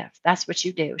that gift. That's what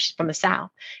you do. She's from the South.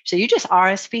 So you just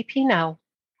RSVP no.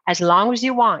 As long as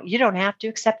you want, you don't have to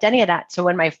accept any of that. So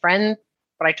when I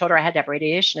told her I had to have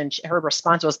radiation and her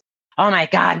response was, oh my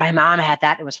God, my mom had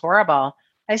that. It was horrible.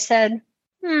 I said,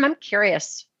 I'm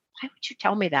curious. Why would you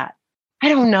tell me that? I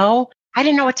don't know. I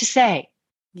didn't know what to say.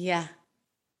 Yeah.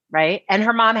 Right. And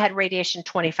her mom had radiation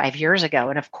 25 years ago.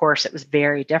 And of course, it was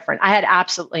very different. I had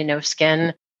absolutely no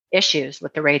skin issues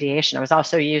with the radiation. I was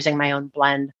also using my own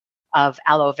blend of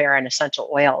aloe vera and essential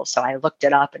oils. So I looked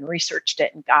it up and researched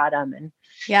it and got them. And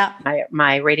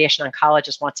my radiation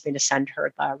oncologist wants me to send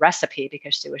her the recipe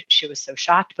because she was so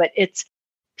shocked. But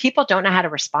people don't know how to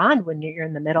respond when you're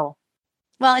in the middle.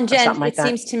 Well, and Jen, it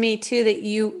seems to me too that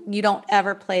you don't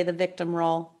ever play the victim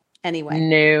role anyway.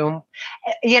 No.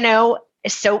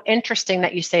 It's so interesting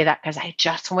that you say that because I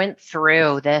just went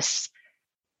through this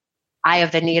eye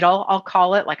of the needle, I'll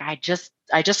call it. Like I just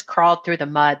crawled through the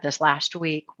mud this last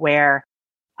week where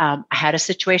I had a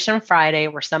situation on Friday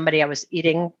where I was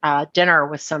eating dinner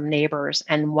with some neighbors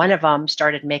and one of them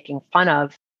started making fun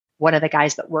of one of the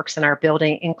guys that works in our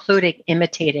building, including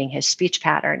imitating his speech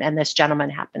pattern. And this gentleman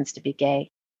happens to be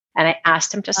gay. And I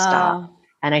asked him to stop.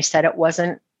 And I said, it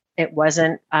wasn't It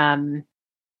wasn't,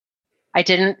 I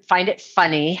didn't find it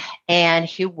funny, and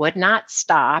he would not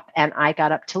stop. And I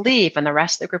got up to leave, and the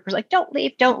rest of the group was like, don't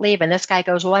leave, don't leave. And this guy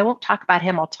goes, well, I won't talk about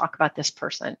him. I'll talk about this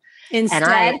person.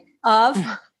 Instead of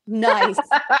nice.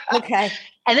 Okay.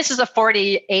 And this is a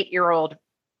 48-year-old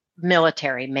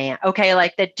military man. Okay.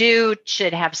 Like the dude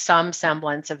should have some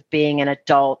semblance of being an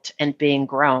adult and being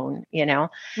grown,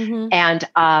 Mm-hmm. And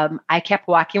I kept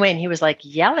walking away, and he was like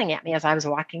yelling at me as I was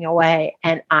walking away.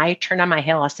 And I turned on my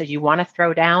heel. I said, you want to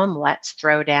throw down? Let's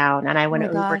throw down. And I went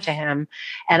over to him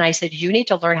and I said, you need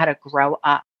to learn how to grow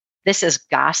up. This is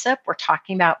gossip. We're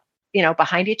talking about,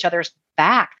 behind each other's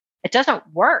back. It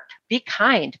doesn't work. Be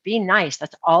kind, be nice.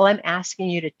 That's all I'm asking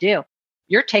you to do.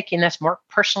 You're taking this more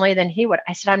personally than he would.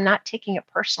 I said, I'm not taking it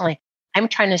personally. I'm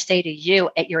trying to say to you,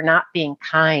 you're not being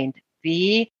kind.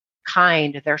 Be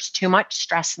kind. There's too much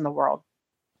stress in the world.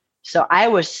 So I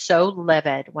was so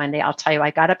livid one day. I'll tell you,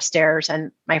 I got upstairs,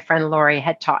 and my friend Lori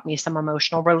had taught me some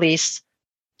emotional release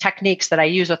techniques that I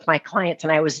use with my clients.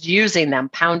 And I was using them,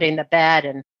 pounding the bed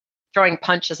and throwing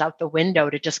punches out the window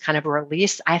to just kind of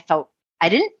release. I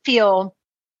didn't feel,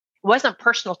 it wasn't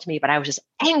personal to me, but I was just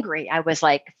angry. I was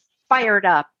like fired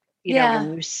up,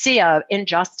 when you see a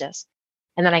injustice.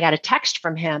 And then I got a text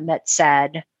from him that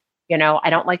said, I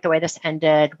don't like the way this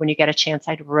ended. When you get a chance,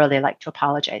 I'd really like to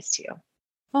apologize to you.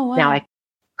 Oh, wow. Now, I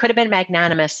could have been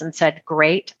magnanimous and said,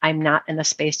 great, I'm not in the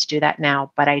space to do that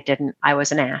now, but I didn't. I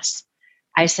was an ass.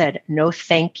 I said, no,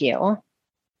 thank you.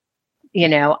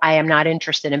 I am not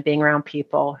interested in being around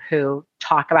people who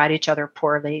talk about each other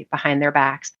poorly behind their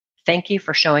backs. Thank you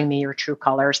for showing me your true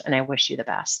colors, and I wish you the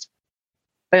best.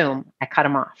 Boom, I cut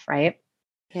him off, right?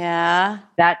 Yeah.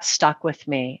 That stuck with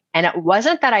me. And it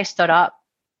wasn't that I stood up,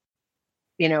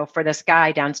 for this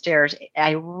guy downstairs.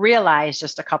 I realized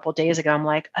just a couple of days ago, I'm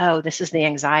like, oh, this is the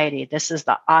anxiety. This is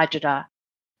the agita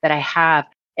that I have,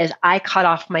 is I cut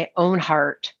off my own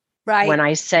heart when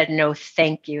I said no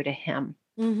thank you to him.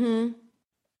 Mm-hmm.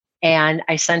 And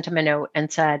I sent him a note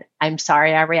and said, I'm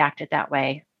sorry I reacted that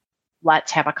way.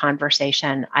 Let's have a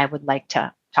conversation. I would like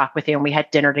to talk with you. And we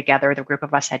had dinner together. The group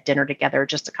of us had dinner together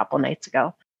just a couple nights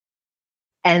ago.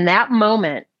 And that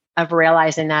moment of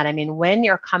realizing that, when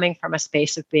you're coming from a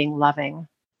space of being loving,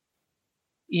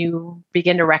 you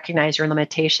begin to recognize your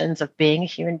limitations of being a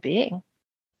human being,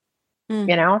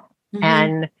 Mm-hmm.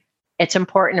 And it's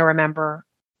important to remember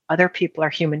other people are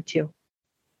human too.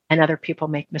 And other people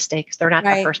make mistakes. They're not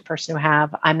the first person who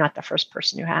have. I'm not the first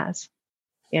person who has,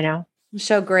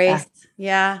 Show grace.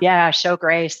 Yeah. Yeah. Show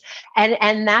grace.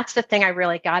 And that's the thing I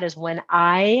really got, is when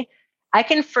I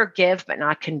can forgive, but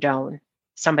not condone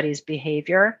somebody's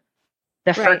behavior.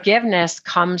 The forgiveness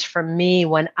comes from me.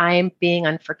 When I'm being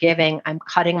unforgiving, I'm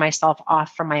cutting myself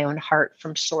off from my own heart,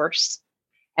 from source.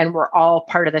 And we're all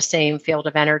part of the same field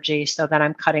of energy. So that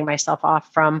I'm cutting myself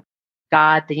off from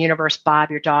God, the universe,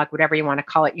 Bob, your dog, whatever you want to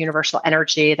call it, universal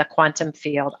energy, the quantum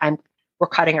field. We're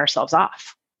cutting ourselves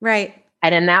off. Right.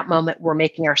 And in that moment, we're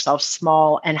making ourselves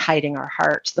small and hiding our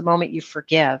hearts. The moment you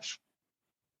forgive,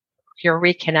 you're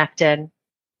reconnected.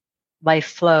 Life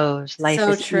flows. Life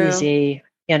is easy,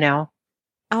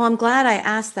 Oh, I'm glad I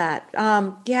asked that.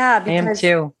 Because I am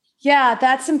too. Yeah,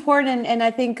 that's important. And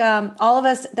I think all of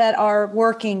us that are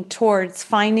working towards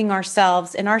finding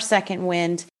ourselves in our second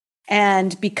wind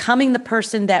and becoming the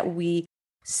person that we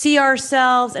see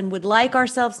ourselves and would like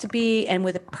ourselves to be, and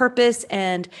with a purpose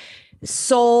and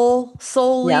soul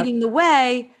leading the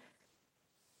way,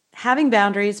 having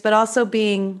boundaries, but also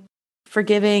being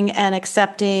forgiving and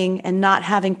accepting and not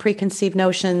having preconceived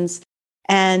notions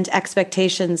and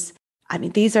expectations.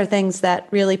 These are things that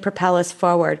really propel us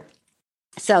forward.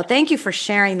 So thank you for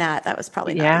sharing that. That was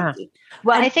probably not easy.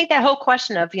 Well, I think that whole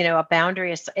question of, a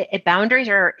boundary is,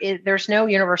 there's no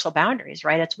universal boundaries,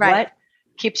 right? It's what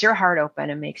keeps your heart open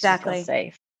and makes you feel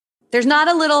safe. There's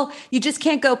not you just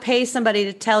can't go pay somebody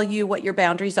to tell you what your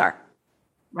boundaries are.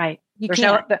 Right. There's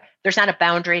not a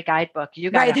boundary guidebook.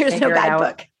 There's no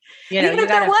guidebook. Even if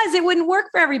there was, it wouldn't work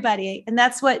for everybody. And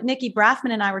that's what Nikki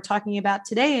Braffman and I were talking about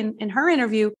today in her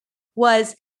interview,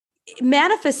 was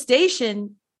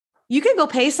manifestation. You can go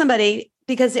pay somebody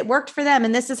because it worked for them,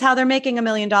 and this is how they're making $1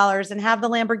 million and have the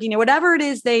Lamborghini, whatever it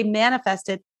is they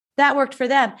manifested, that worked for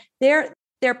them. They're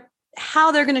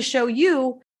how they're going to show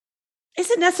you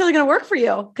isn't necessarily going to work for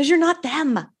you, because you're not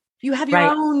them. You have your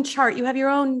own chart. You have your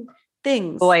own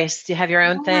things. Voice. You have your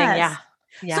own thing. Yeah.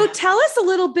 So tell us a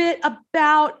little bit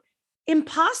about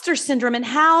imposter syndrome and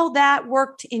how that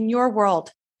worked in your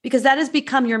world, because that has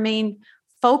become your main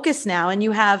focus now. And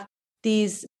you have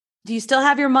these, do you still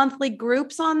have your monthly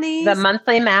groups on these? The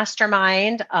monthly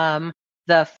mastermind, I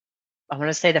want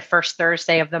to say the first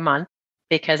Thursday of the month,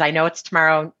 because I know it's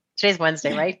tomorrow Today's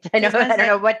Wednesday, right? I Today's Wednesday. I don't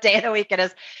know what day of the week it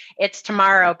is. It's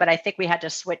tomorrow, but I think we had to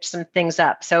switch some things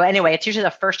up. So anyway, it's usually the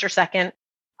first or second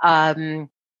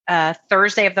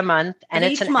Thursday of the month, and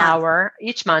it's an hour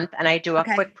each month. And I do a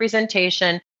quick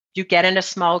presentation. You get into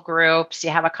small groups,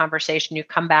 you have a conversation, you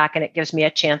come back, and it gives me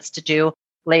a chance to do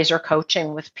laser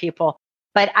coaching with people.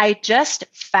 But I just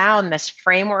found this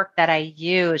framework that I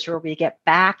use where we get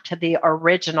back to the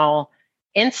original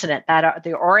incident, that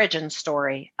the origin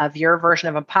story of your version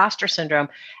of imposter syndrome.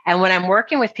 And when I'm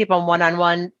working with people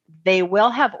one-on-one, they will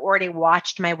have already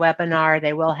watched my webinar.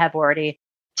 They will have already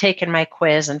taken my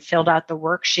quiz and filled out the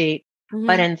worksheet. Mm-hmm.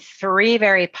 But in 3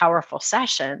 very powerful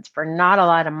sessions for not a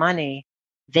lot of money,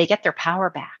 they get their power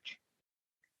back.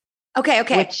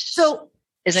 Okay. So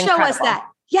is show incredible. Us that.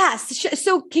 Yes.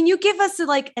 So can you give us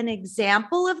like an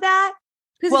example of that?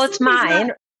 Well, it's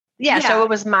mine. Yeah, so it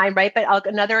was mine, right? But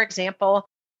another example,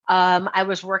 I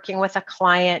was working with a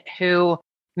client who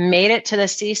made it to the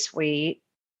C-suite,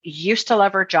 used to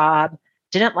love her job,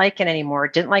 didn't like it anymore,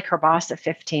 didn't like her boss of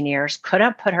 15 years,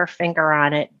 couldn't put her finger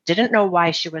on it, didn't know why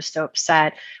she was so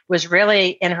upset, was really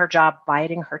in her job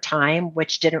biding her time,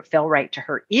 which didn't feel right to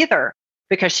her either,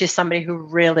 because she's somebody who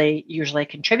really usually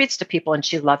contributes to people and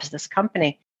she loves this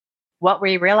company. What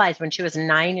we realized when she was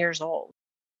 9 years old,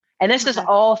 and this is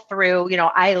all through,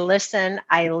 I listen,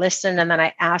 and then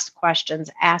I ask questions.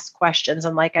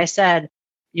 And like I said,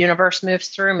 universe moves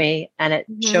through me and it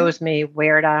shows me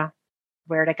where to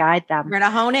guide them. Where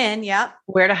to hone in. Yep.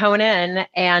 Where to hone in.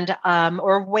 And,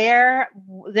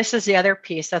 this is the other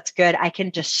piece that's good. I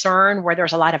can discern where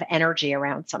there's a lot of energy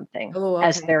around something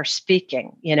as they're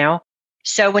speaking,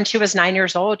 So when she was 9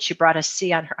 years old, she brought a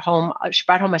C on her home. She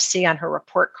brought home a C on her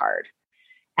report card.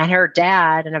 And her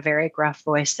dad, in a very gruff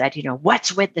voice, said,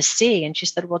 what's with the C? And she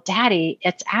said, well, Daddy,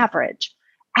 it's average.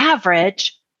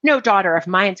 Average? No daughter of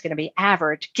mine's going to be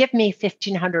average. Give me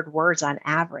 1,500 words on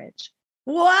average.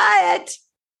 What?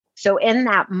 So in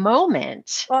that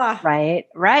moment, right,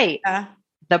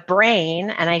 the brain,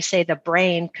 and I say the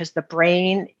brain because the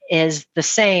brain is the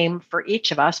same for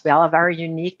each of us. We all have our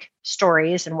unique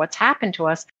stories and what's happened to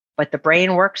us. But the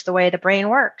brain works the way the brain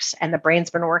works. And the brain's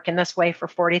been working this way for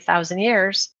 40,000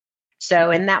 years.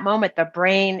 So in that moment, the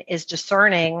brain is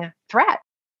discerning threat.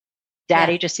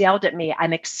 Daddy just yelled at me.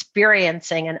 I'm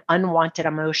experiencing an unwanted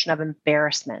emotion of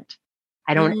embarrassment.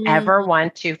 I don't ever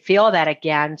want to feel that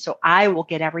again. So I will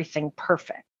get everything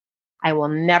perfect. I will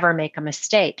never make a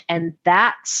mistake. And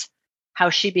that's how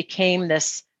she became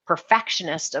this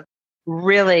perfectionist of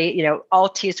really, all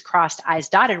T's crossed, I's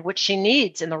dotted, which she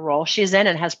needs in the role she's in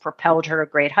and has propelled her to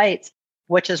great heights,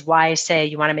 which is why I say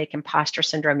you want to make imposter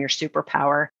syndrome your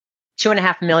superpower.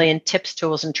 2.5 million tips,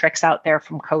 tools, and tricks out there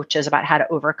from coaches about how to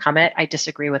overcome it. I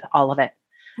disagree with all of it.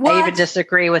 What? I even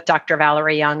disagree with Dr.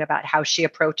 Valerie Young about how she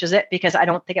approaches it because I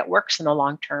don't think it works in the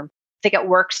long term. I think it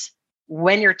works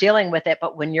when you're dealing with it,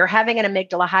 but when you're having an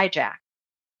amygdala hijack,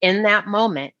 in that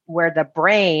moment where the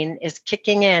brain is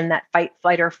kicking in that fight,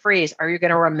 flight, or freeze, are you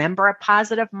going to remember a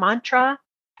positive mantra?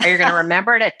 Are you going to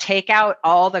remember to take out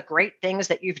all the great things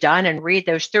that you've done and read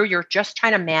those through? You're just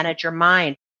trying to manage your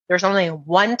mind. There's only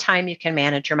one time you can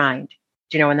manage your mind.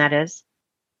 Do you know when that is?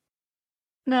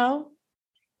 No.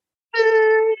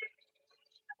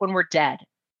 When we're dead.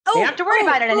 You don't have to worry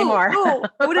about it anymore.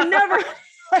 I would have never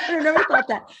thought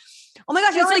that. Oh my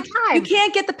gosh, it's like you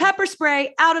can't get the pepper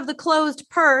spray out of the closed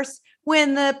purse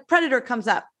when the predator comes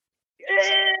up.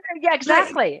 Yeah,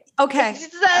 exactly. Okay.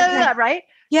 Right?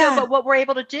 Yeah. So, but what we're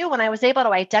able to do, when I was able to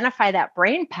identify that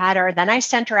brain pattern, then I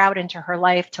sent her out into her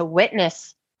life to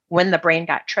witness when the brain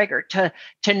got triggered, to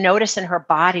notice in her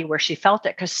body where she felt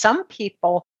it. Because some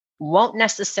people won't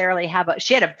necessarily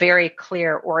she had a very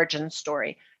clear origin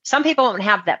story. Some people won't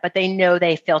have that, but they know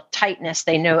they feel tightness.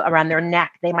 They know around their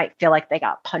neck, they might feel like they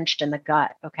got punched in the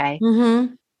gut. Okay.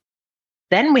 Mm-hmm.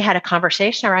 Then we had a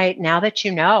conversation. All right. Now that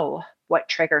you know what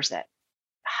triggers it,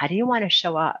 how do you want to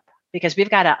show up? Because we've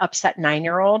got an upset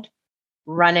 9-year-old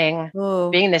running,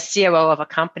 being the COO of a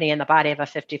company in the body of a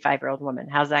 55-year-old woman.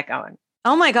 How's that going?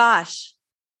 Oh my gosh.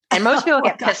 And most people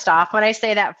get pissed off when I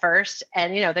say that first.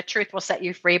 And, the truth will set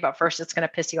you free, but first it's going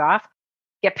to piss you off.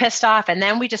 Get pissed off. And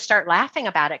then we just start laughing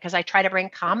about it because I try to bring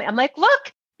calm. I'm like,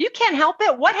 look, you can't help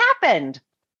it. What happened?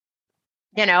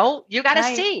 You got to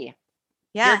see.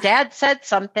 Your dad said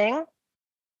something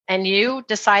and you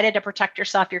decided to protect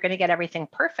yourself. You're going to get everything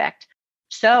perfect.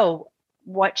 So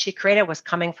what she created was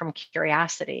coming from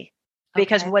curiosity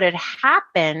because what had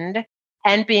happened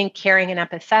and being caring and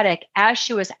empathetic as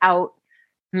she was out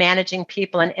managing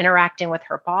people and interacting with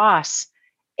her boss,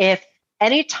 if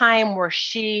any time where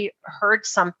she heard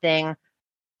something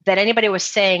that anybody was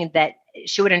saying that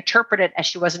she would interpret it as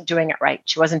she wasn't doing it right.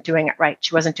 She wasn't doing it right.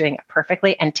 She wasn't doing it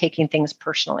perfectly and taking things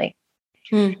personally.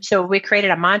 So we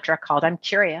created a mantra called I'm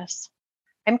curious.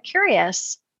 I'm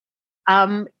curious.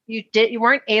 You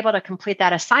weren't able to complete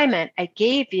that assignment I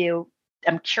gave you.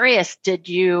 I'm curious, did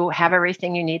you have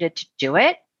everything you needed to do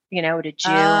it? Did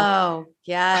you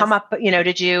come up,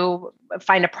 did you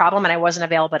find a problem and I wasn't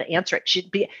available to answer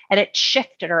it? And it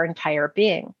shifted her entire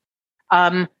being.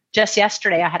 Just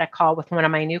yesterday, I had a call with one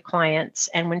of my new clients,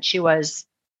 and when she was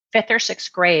 5th or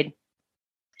 6th grade,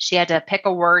 she had to pick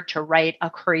a word to write a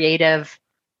creative,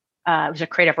 it was a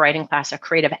creative writing class, a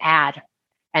creative ad.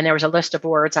 And there was a list of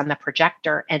words on the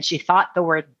projector, and she thought the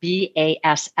word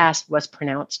BASS was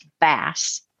pronounced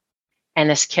bass. And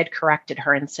this kid corrected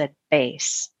her and said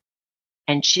base.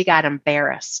 And she got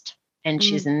embarrassed. And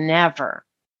she's never,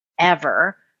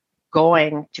 ever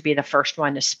going to be the first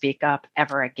one to speak up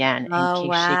ever again in case she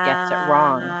gets it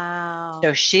wrong.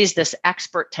 So she's this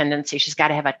expert tendency. She's got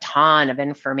to have a ton of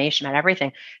information about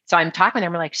everything. So I'm talking to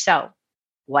them, we're like, so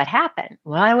what happened?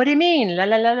 Well, what do you mean? La,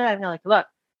 la, la, la. I'm like, look,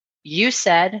 you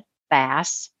said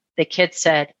bass. The kid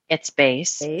said it's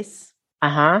base. Base.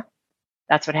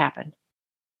 That's what happened.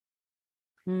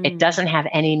 It doesn't have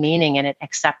any meaning in it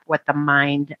except what the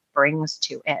mind brings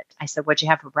to it. I said, what'd you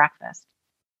have for breakfast?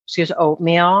 She goes,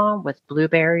 oatmeal with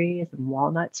blueberries and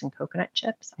walnuts and coconut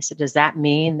chips. I said, does that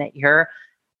mean that you're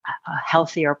a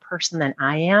healthier person than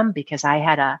I am because I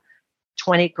had a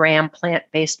 20-gram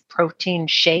plant-based protein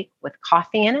shake with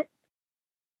coffee in it?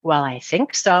 Well, I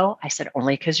think so. I said,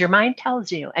 only because your mind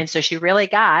tells you. And so she really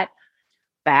got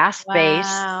bass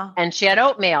base and she had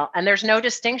oatmeal, and there's no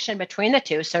distinction between the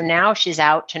two. So now she's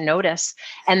out to notice.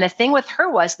 And the thing with her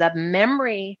was the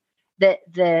memory,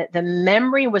 the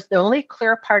memory was the only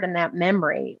clear part in that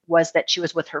memory was that she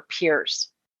was with her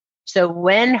peers. So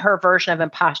when her version of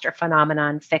imposter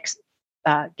phenomenon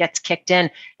gets kicked in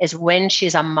is when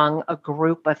she's among a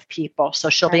group of people. So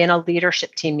she'll be in a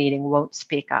leadership team meeting, won't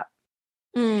speak up.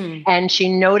 And she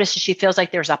notices, she feels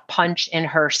like there's a punch in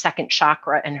her second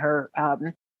chakra and her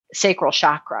sacral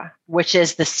chakra, which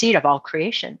is the seat of all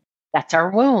creation. That's our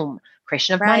womb,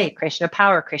 creation of money, creation of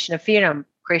power, creation of freedom,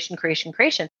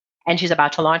 creation. And she's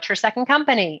about to launch her second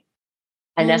company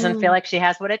and doesn't feel like she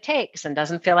has what it takes and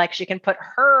doesn't feel like she can put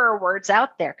her words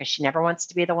out there because she never wants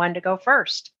to be the one to go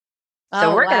first.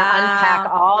 So we're going to unpack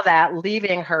all that,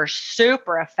 leaving her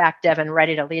super effective and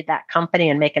ready to lead that company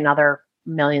and make another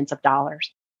millions of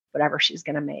dollars, whatever she's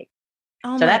going to make.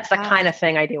 So that's the kind of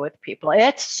thing I do with people.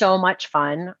 It's so much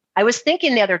fun. I was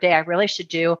thinking the other day, I really should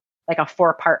do like a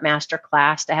 4-part master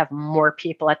class to have more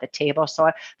people at the table.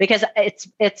 So, because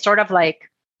it's sort of like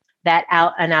that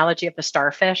analogy of the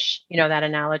starfish, that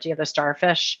analogy of the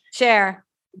starfish. Share.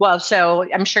 Well,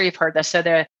 so I'm sure you've heard this. So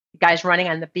the guy's running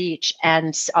on the beach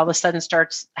and all of a sudden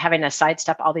starts having to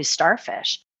sidestep all these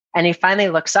starfish. And he finally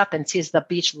looks up and sees the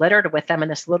beach littered with them and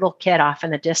this little kid off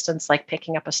in the distance, like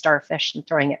picking up a starfish and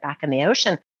throwing it back in the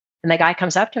ocean. And the guy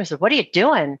comes up to him and says, what are you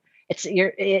doing?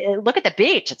 Look at the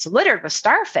beach. It's littered with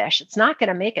starfish. It's not going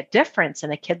to make a difference.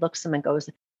 And the kid looks at him and goes,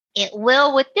 it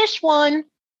will with this one.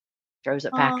 Throws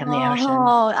it back in the ocean.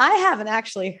 Oh, I haven't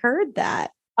actually heard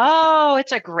that. Oh,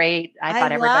 it's a great.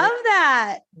 I love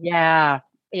that. Yeah.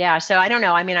 Yeah. So I don't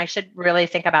know. I mean, I should really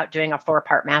think about doing a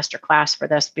 4-part master class for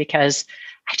this because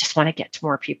I just want to get to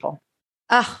more people.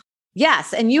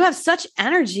 Yes. And you have such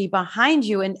energy behind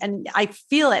you. And I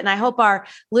feel it. And I hope our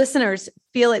listeners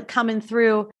feel it coming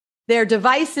through their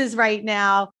devices right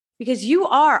now, because you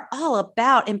are all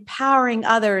about empowering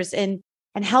others and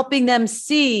helping them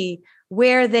see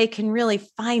where they can really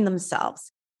find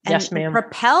themselves and, yes, ma'am. And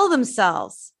propel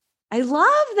themselves. I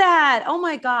love that. Oh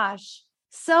my gosh.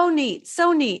 So neat.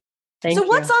 So neat. Thank you.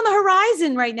 What's on the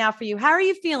horizon right now for you? How are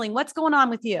you feeling? What's going on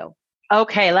with you?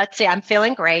 Okay, let's see. I'm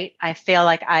feeling great. I feel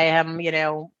like I am,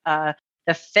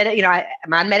 the fit,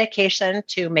 I'm on medication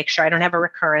to make sure I don't have a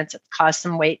recurrence. It's caused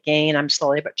some weight gain. I'm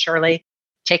slowly but surely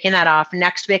taking that off.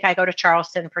 Next week, I go to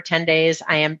Charleston for 10 days.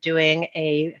 I am doing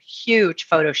a huge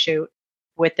photo shoot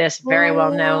with this very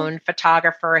well-known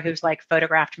photographer who's like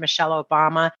photographed Michelle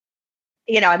Obama.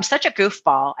 I'm such a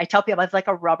goofball. I tell people I have like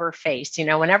a rubber face.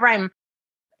 Whenever I'm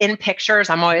in pictures,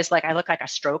 I'm always like, I look like a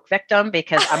stroke victim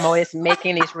because I'm always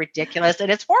making these ridiculous,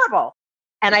 and it's horrible.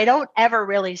 And I don't ever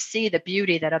really see the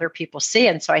beauty that other people see.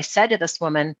 And so I said to this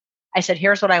woman, I said,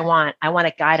 here's what I want. I want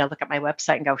a guy to look at my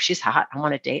website and go, she's hot. I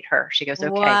want to date her. She goes, okay,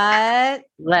 what?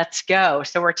 Let's go.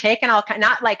 So we're taking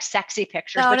not like sexy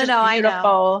pictures, but just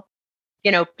beautiful,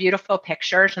 beautiful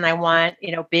pictures. And I want,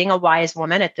 being a wise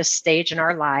woman at this stage in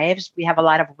our lives, we have a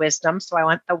lot of wisdom. So I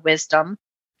want the wisdom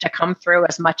to come through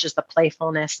as much as the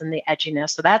playfulness and the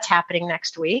edginess. So that's happening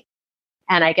next week.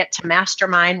 And I get to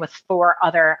mastermind with 4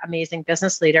 other amazing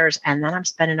business leaders. And then I'm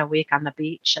spending a week on the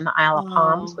beach in the Isle of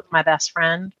Palms with my best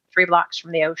friend, 3 blocks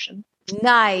from the ocean.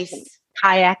 Nice.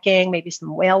 Kayaking, maybe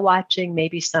some whale watching,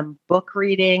 maybe some book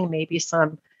reading, maybe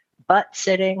some butt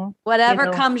sitting.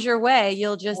 Whatever comes your way,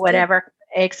 you'll just whatever.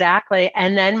 Exactly.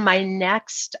 And then my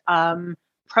next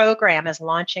program is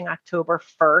launching October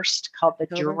 1st called the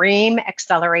Dream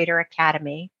Accelerator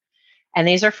Academy. And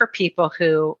these are for people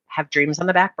who have dreams on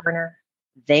the back burner.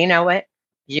 They know it.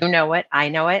 You know it. I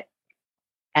know it.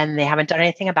 And they haven't done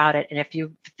anything about it. And if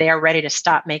they are ready to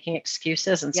stop making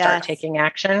excuses and start taking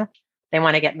action, they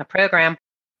want to get in the program.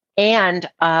 And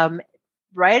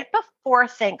right before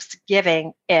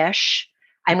Thanksgiving-ish,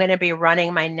 I'm going to be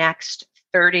running my next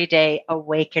 30-day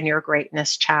Awaken Your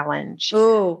Greatness challenge.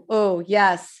 Oh,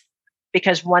 yes.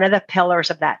 Because one of the pillars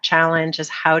of that challenge is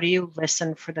how do you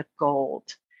listen for the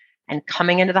gold? And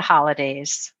coming into the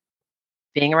holidays,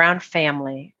 being around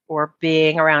family, or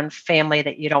being around family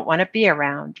that you don't want to be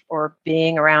around, or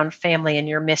being around family and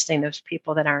you're missing those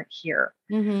people that aren't here,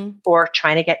 or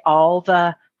trying to get all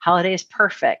the holidays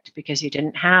perfect because you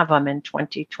didn't have them in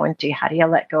 2020. How do you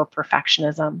let go of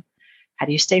perfectionism? How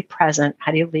do you stay present?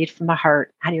 How do you lead from the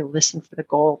heart? How do you listen for the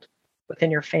gold within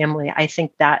your family? I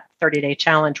think that 30-day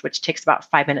challenge, which takes about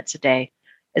 5 minutes a day,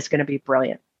 is going to be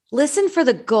brilliant. Listen for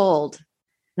the gold.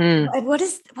 What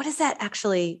is that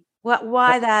actually?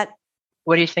 Why that?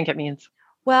 What do you think it means?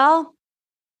 Well,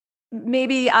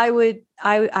 maybe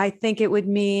I think it would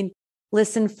mean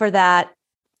listen for that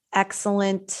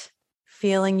excellent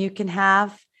feeling you can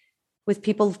have with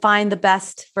people, find the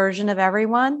best version of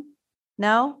everyone.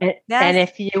 No? Yes. And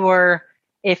if you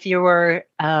were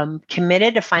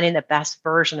committed to finding the best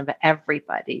version of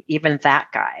everybody, even that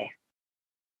guy,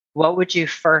 what would you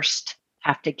first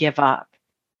have to give up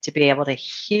to be able to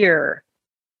hear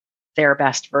their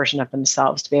best version of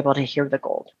themselves, to be able to hear the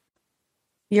gold?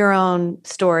 Your own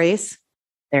stories.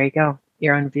 There you go.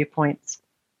 Your own viewpoints.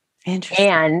 Interesting.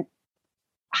 And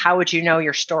how would you know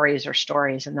your stories are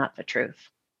stories and not the truth?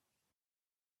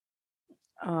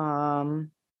 I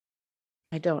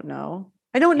don't know.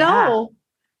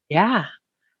 Yeah.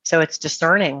 So it's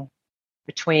discerning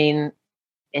between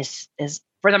is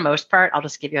for the most part, I'll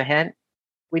just give you a hint.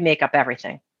 We make up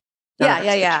everything.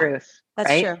 The truth. That's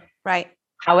right? true. Right.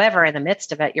 However, in the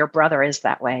midst of it, your brother is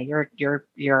that way.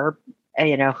 Your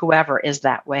whoever is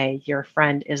that way. Your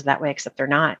friend is that way, except they're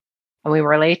not. And we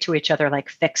relate to each other like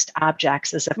fixed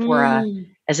objects, as if we're a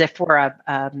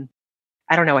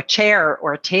chair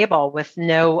or a table with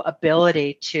no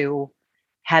ability to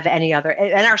have any other,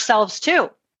 and ourselves too,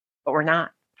 but we're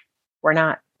not.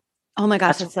 Oh my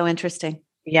gosh, that's so interesting.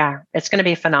 Yeah, it's going to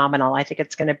be phenomenal. I think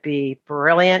it's going to be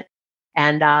brilliant.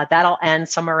 And that'll end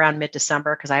somewhere around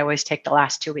mid-December, because I always take the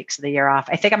last 2 weeks of the year off.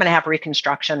 I think I'm going to have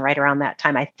reconstruction right around that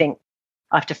time. I think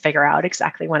I'll have to figure out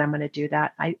exactly when I'm going to do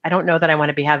that. I don't know that I want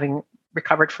to be having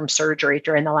recovered from surgery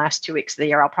during the last 2 weeks of the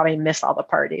year. I'll probably miss all the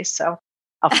parties. So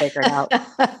I'll figure it out.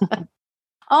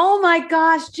 Oh my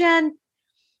gosh, Jen,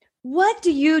 what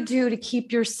do you do to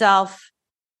keep yourself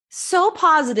so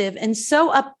positive and so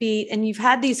upbeat? And you've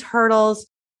had these hurdles,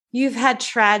 you've had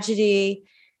tragedy,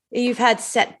 you've had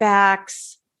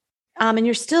setbacks, and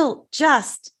you're still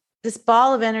just this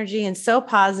ball of energy and so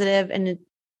positive. And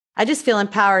I just feel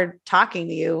empowered talking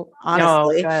to you,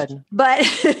 honestly. Oh, good. But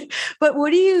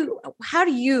how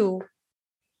do you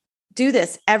do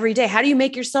this every day? How do you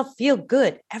make yourself feel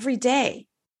good every day?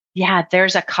 Yeah,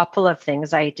 there's a couple of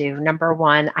things I do. Number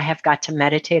one, I have got to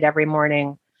meditate every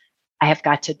morning. I have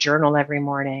got to journal every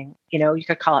morning. You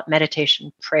could call it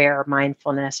meditation, prayer,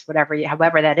 mindfulness,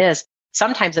 however that is.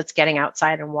 Sometimes it's getting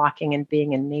outside and walking and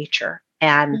being in nature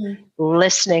and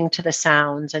listening to the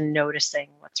sounds and noticing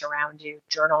what's around you.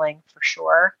 Journaling for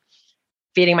sure.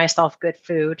 Feeding myself good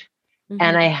food.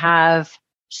 And I have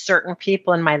certain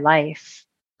people in my life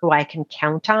who I can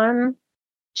count on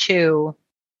to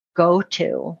go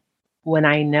to when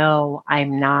I know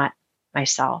I'm not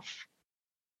myself.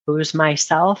 Who's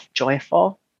myself?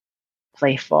 Joyful,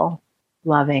 playful,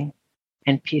 loving,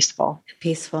 and peaceful.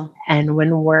 And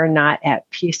when we're not at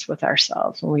peace with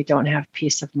ourselves, when we don't have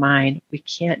peace of mind, we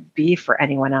can't be for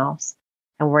anyone else.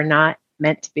 And we're not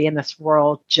meant to be in this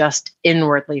world just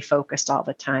inwardly focused all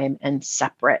the time and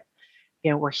separate.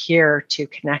 We're here to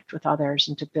connect with others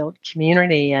and to build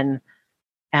community and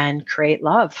create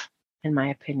love, in my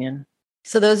opinion.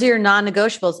 So those are your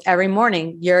non-negotiables. Every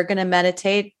morning, you're going to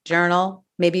meditate, journal,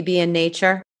 maybe be in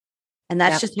nature. And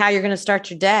that's just how you're going to start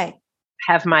your day.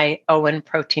 have my Owen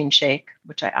protein shake,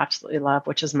 which I absolutely love,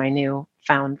 which is my new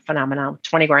found phenomenon.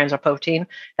 20 grams of protein.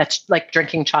 That's like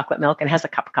drinking chocolate milk and has a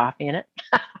cup of coffee in it.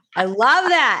 I love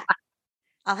that.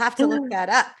 I'll have to look that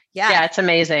up. Yeah, it's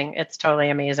amazing. It's totally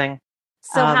amazing.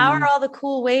 So how are all the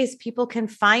cool ways people can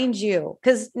find you?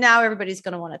 Because now everybody's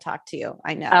going to want to talk to you.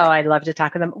 I know. Oh, I'd love to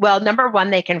talk to them. Well, number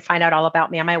one, they can find out all about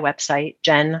me on my website,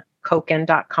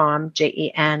 jenkoken.com,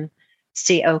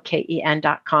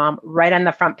 JenCoken.com. Right on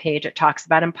the front page, it talks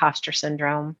about imposter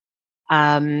syndrome.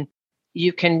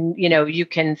 You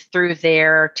can through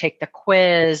there take the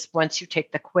quiz. Once you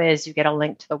take the quiz, you get a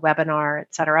link to the webinar,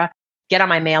 et cetera. Get on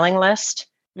my mailing list.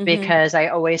 Because I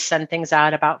always send things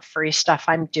out about free stuff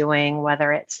I'm doing,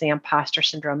 whether it's the Imposter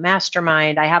Syndrome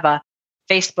Mastermind. I have a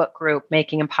Facebook group,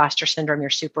 Making Imposter Syndrome Your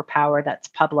Superpower, that's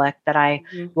public, that I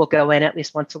will go in at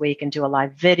least once a week and do a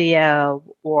live video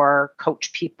or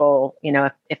coach people.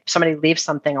 If somebody leaves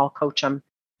something, I'll coach them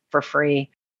for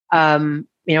free. Or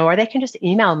they can just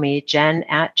email me,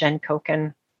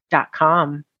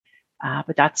 jen@jenkoken.com.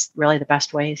 But that's really the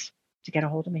best ways to get a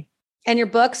hold of me. And your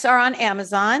books are on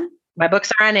Amazon. My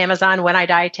books are on Amazon. When I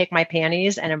Die, Take My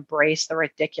Panties and Embrace the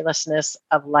Ridiculousness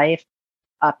of Life,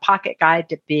 a pocket guide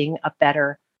to being a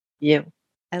better you.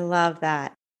 I love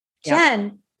that. Yeah.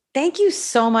 Jen, thank you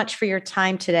so much for your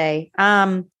time today.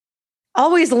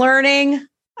 Always learning.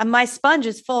 My sponge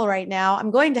is full right now. I'm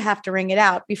going to have to wring it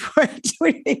out before I do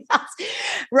anything else.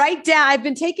 Write down. I've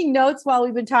been taking notes while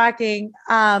we've been talking.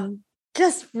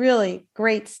 Just really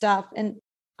great stuff. And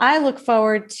I look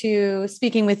forward to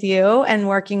speaking with you and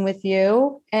working with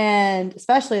you, and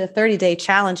especially the 30-day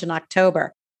challenge in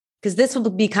October, because this will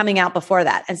be coming out before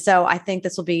that. And so I think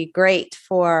this will be great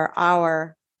for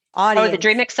our audience. Oh, the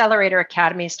Dream Accelerator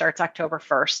Academy starts October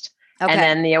 1st. Okay. And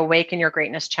then the Awaken Your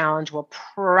Greatness Challenge will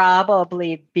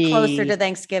probably be closer to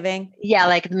Thanksgiving. Yeah,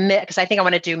 like because I think I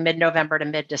want to do mid-November to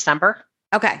mid-December.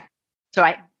 Okay. So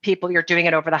you're doing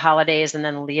it over the holidays and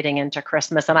then leading into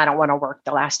Christmas, and I don't want to work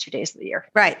the last 2 days of the year.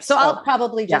 Right. So I'll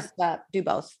probably just do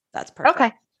both. That's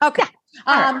perfect. Okay.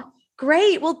 Yeah.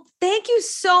 Great. Well, thank you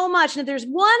so much. And if there's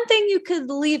one thing you could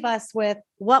leave us with,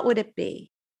 what would it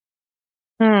be?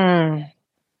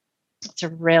 It's a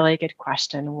really good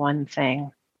question. One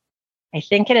thing. I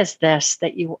think it is this,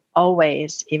 that you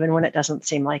always, even when it doesn't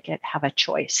seem like it, have a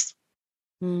choice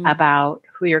about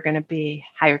who you're going to be,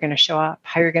 how you're going to show up,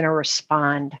 how you're going to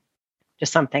respond to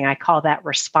something. I call that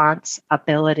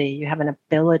responsibility. You have an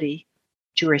ability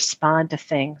to respond to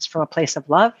things from a place of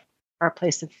love or a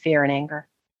place of fear and anger.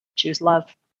 Choose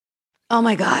love. Oh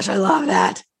my gosh, I love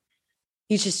that.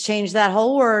 You just changed that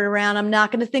whole word around. I'm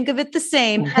not going to think of it the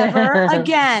same ever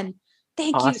again.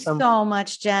 Thank you so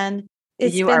much, Jen.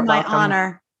 It's been my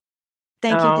honor.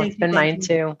 Thank you. It's been mine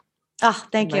too. Oh,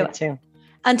 thank you. Too.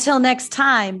 Until next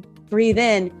time, breathe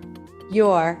in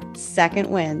your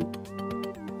second wind.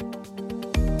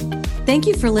 Thank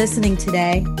you for listening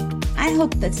today. I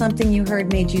hope that something you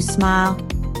heard made you smile,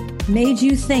 made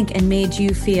you think, and made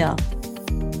you feel.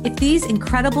 If these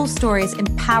incredible stories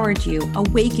empowered you,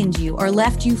 awakened you, or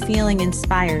left you feeling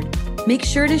inspired, make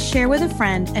sure to share with a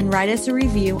friend and write us a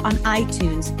review on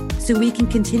iTunes so we can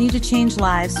continue to change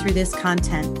lives through this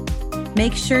content.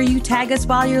 Make sure you tag us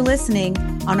while you're listening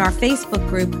on our Facebook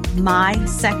group, My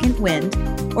Second Wind,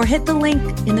 or hit the link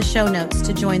in the show notes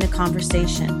to join the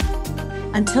conversation.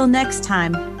 Until next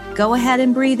time, go ahead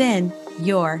and breathe in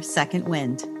your second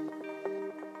wind.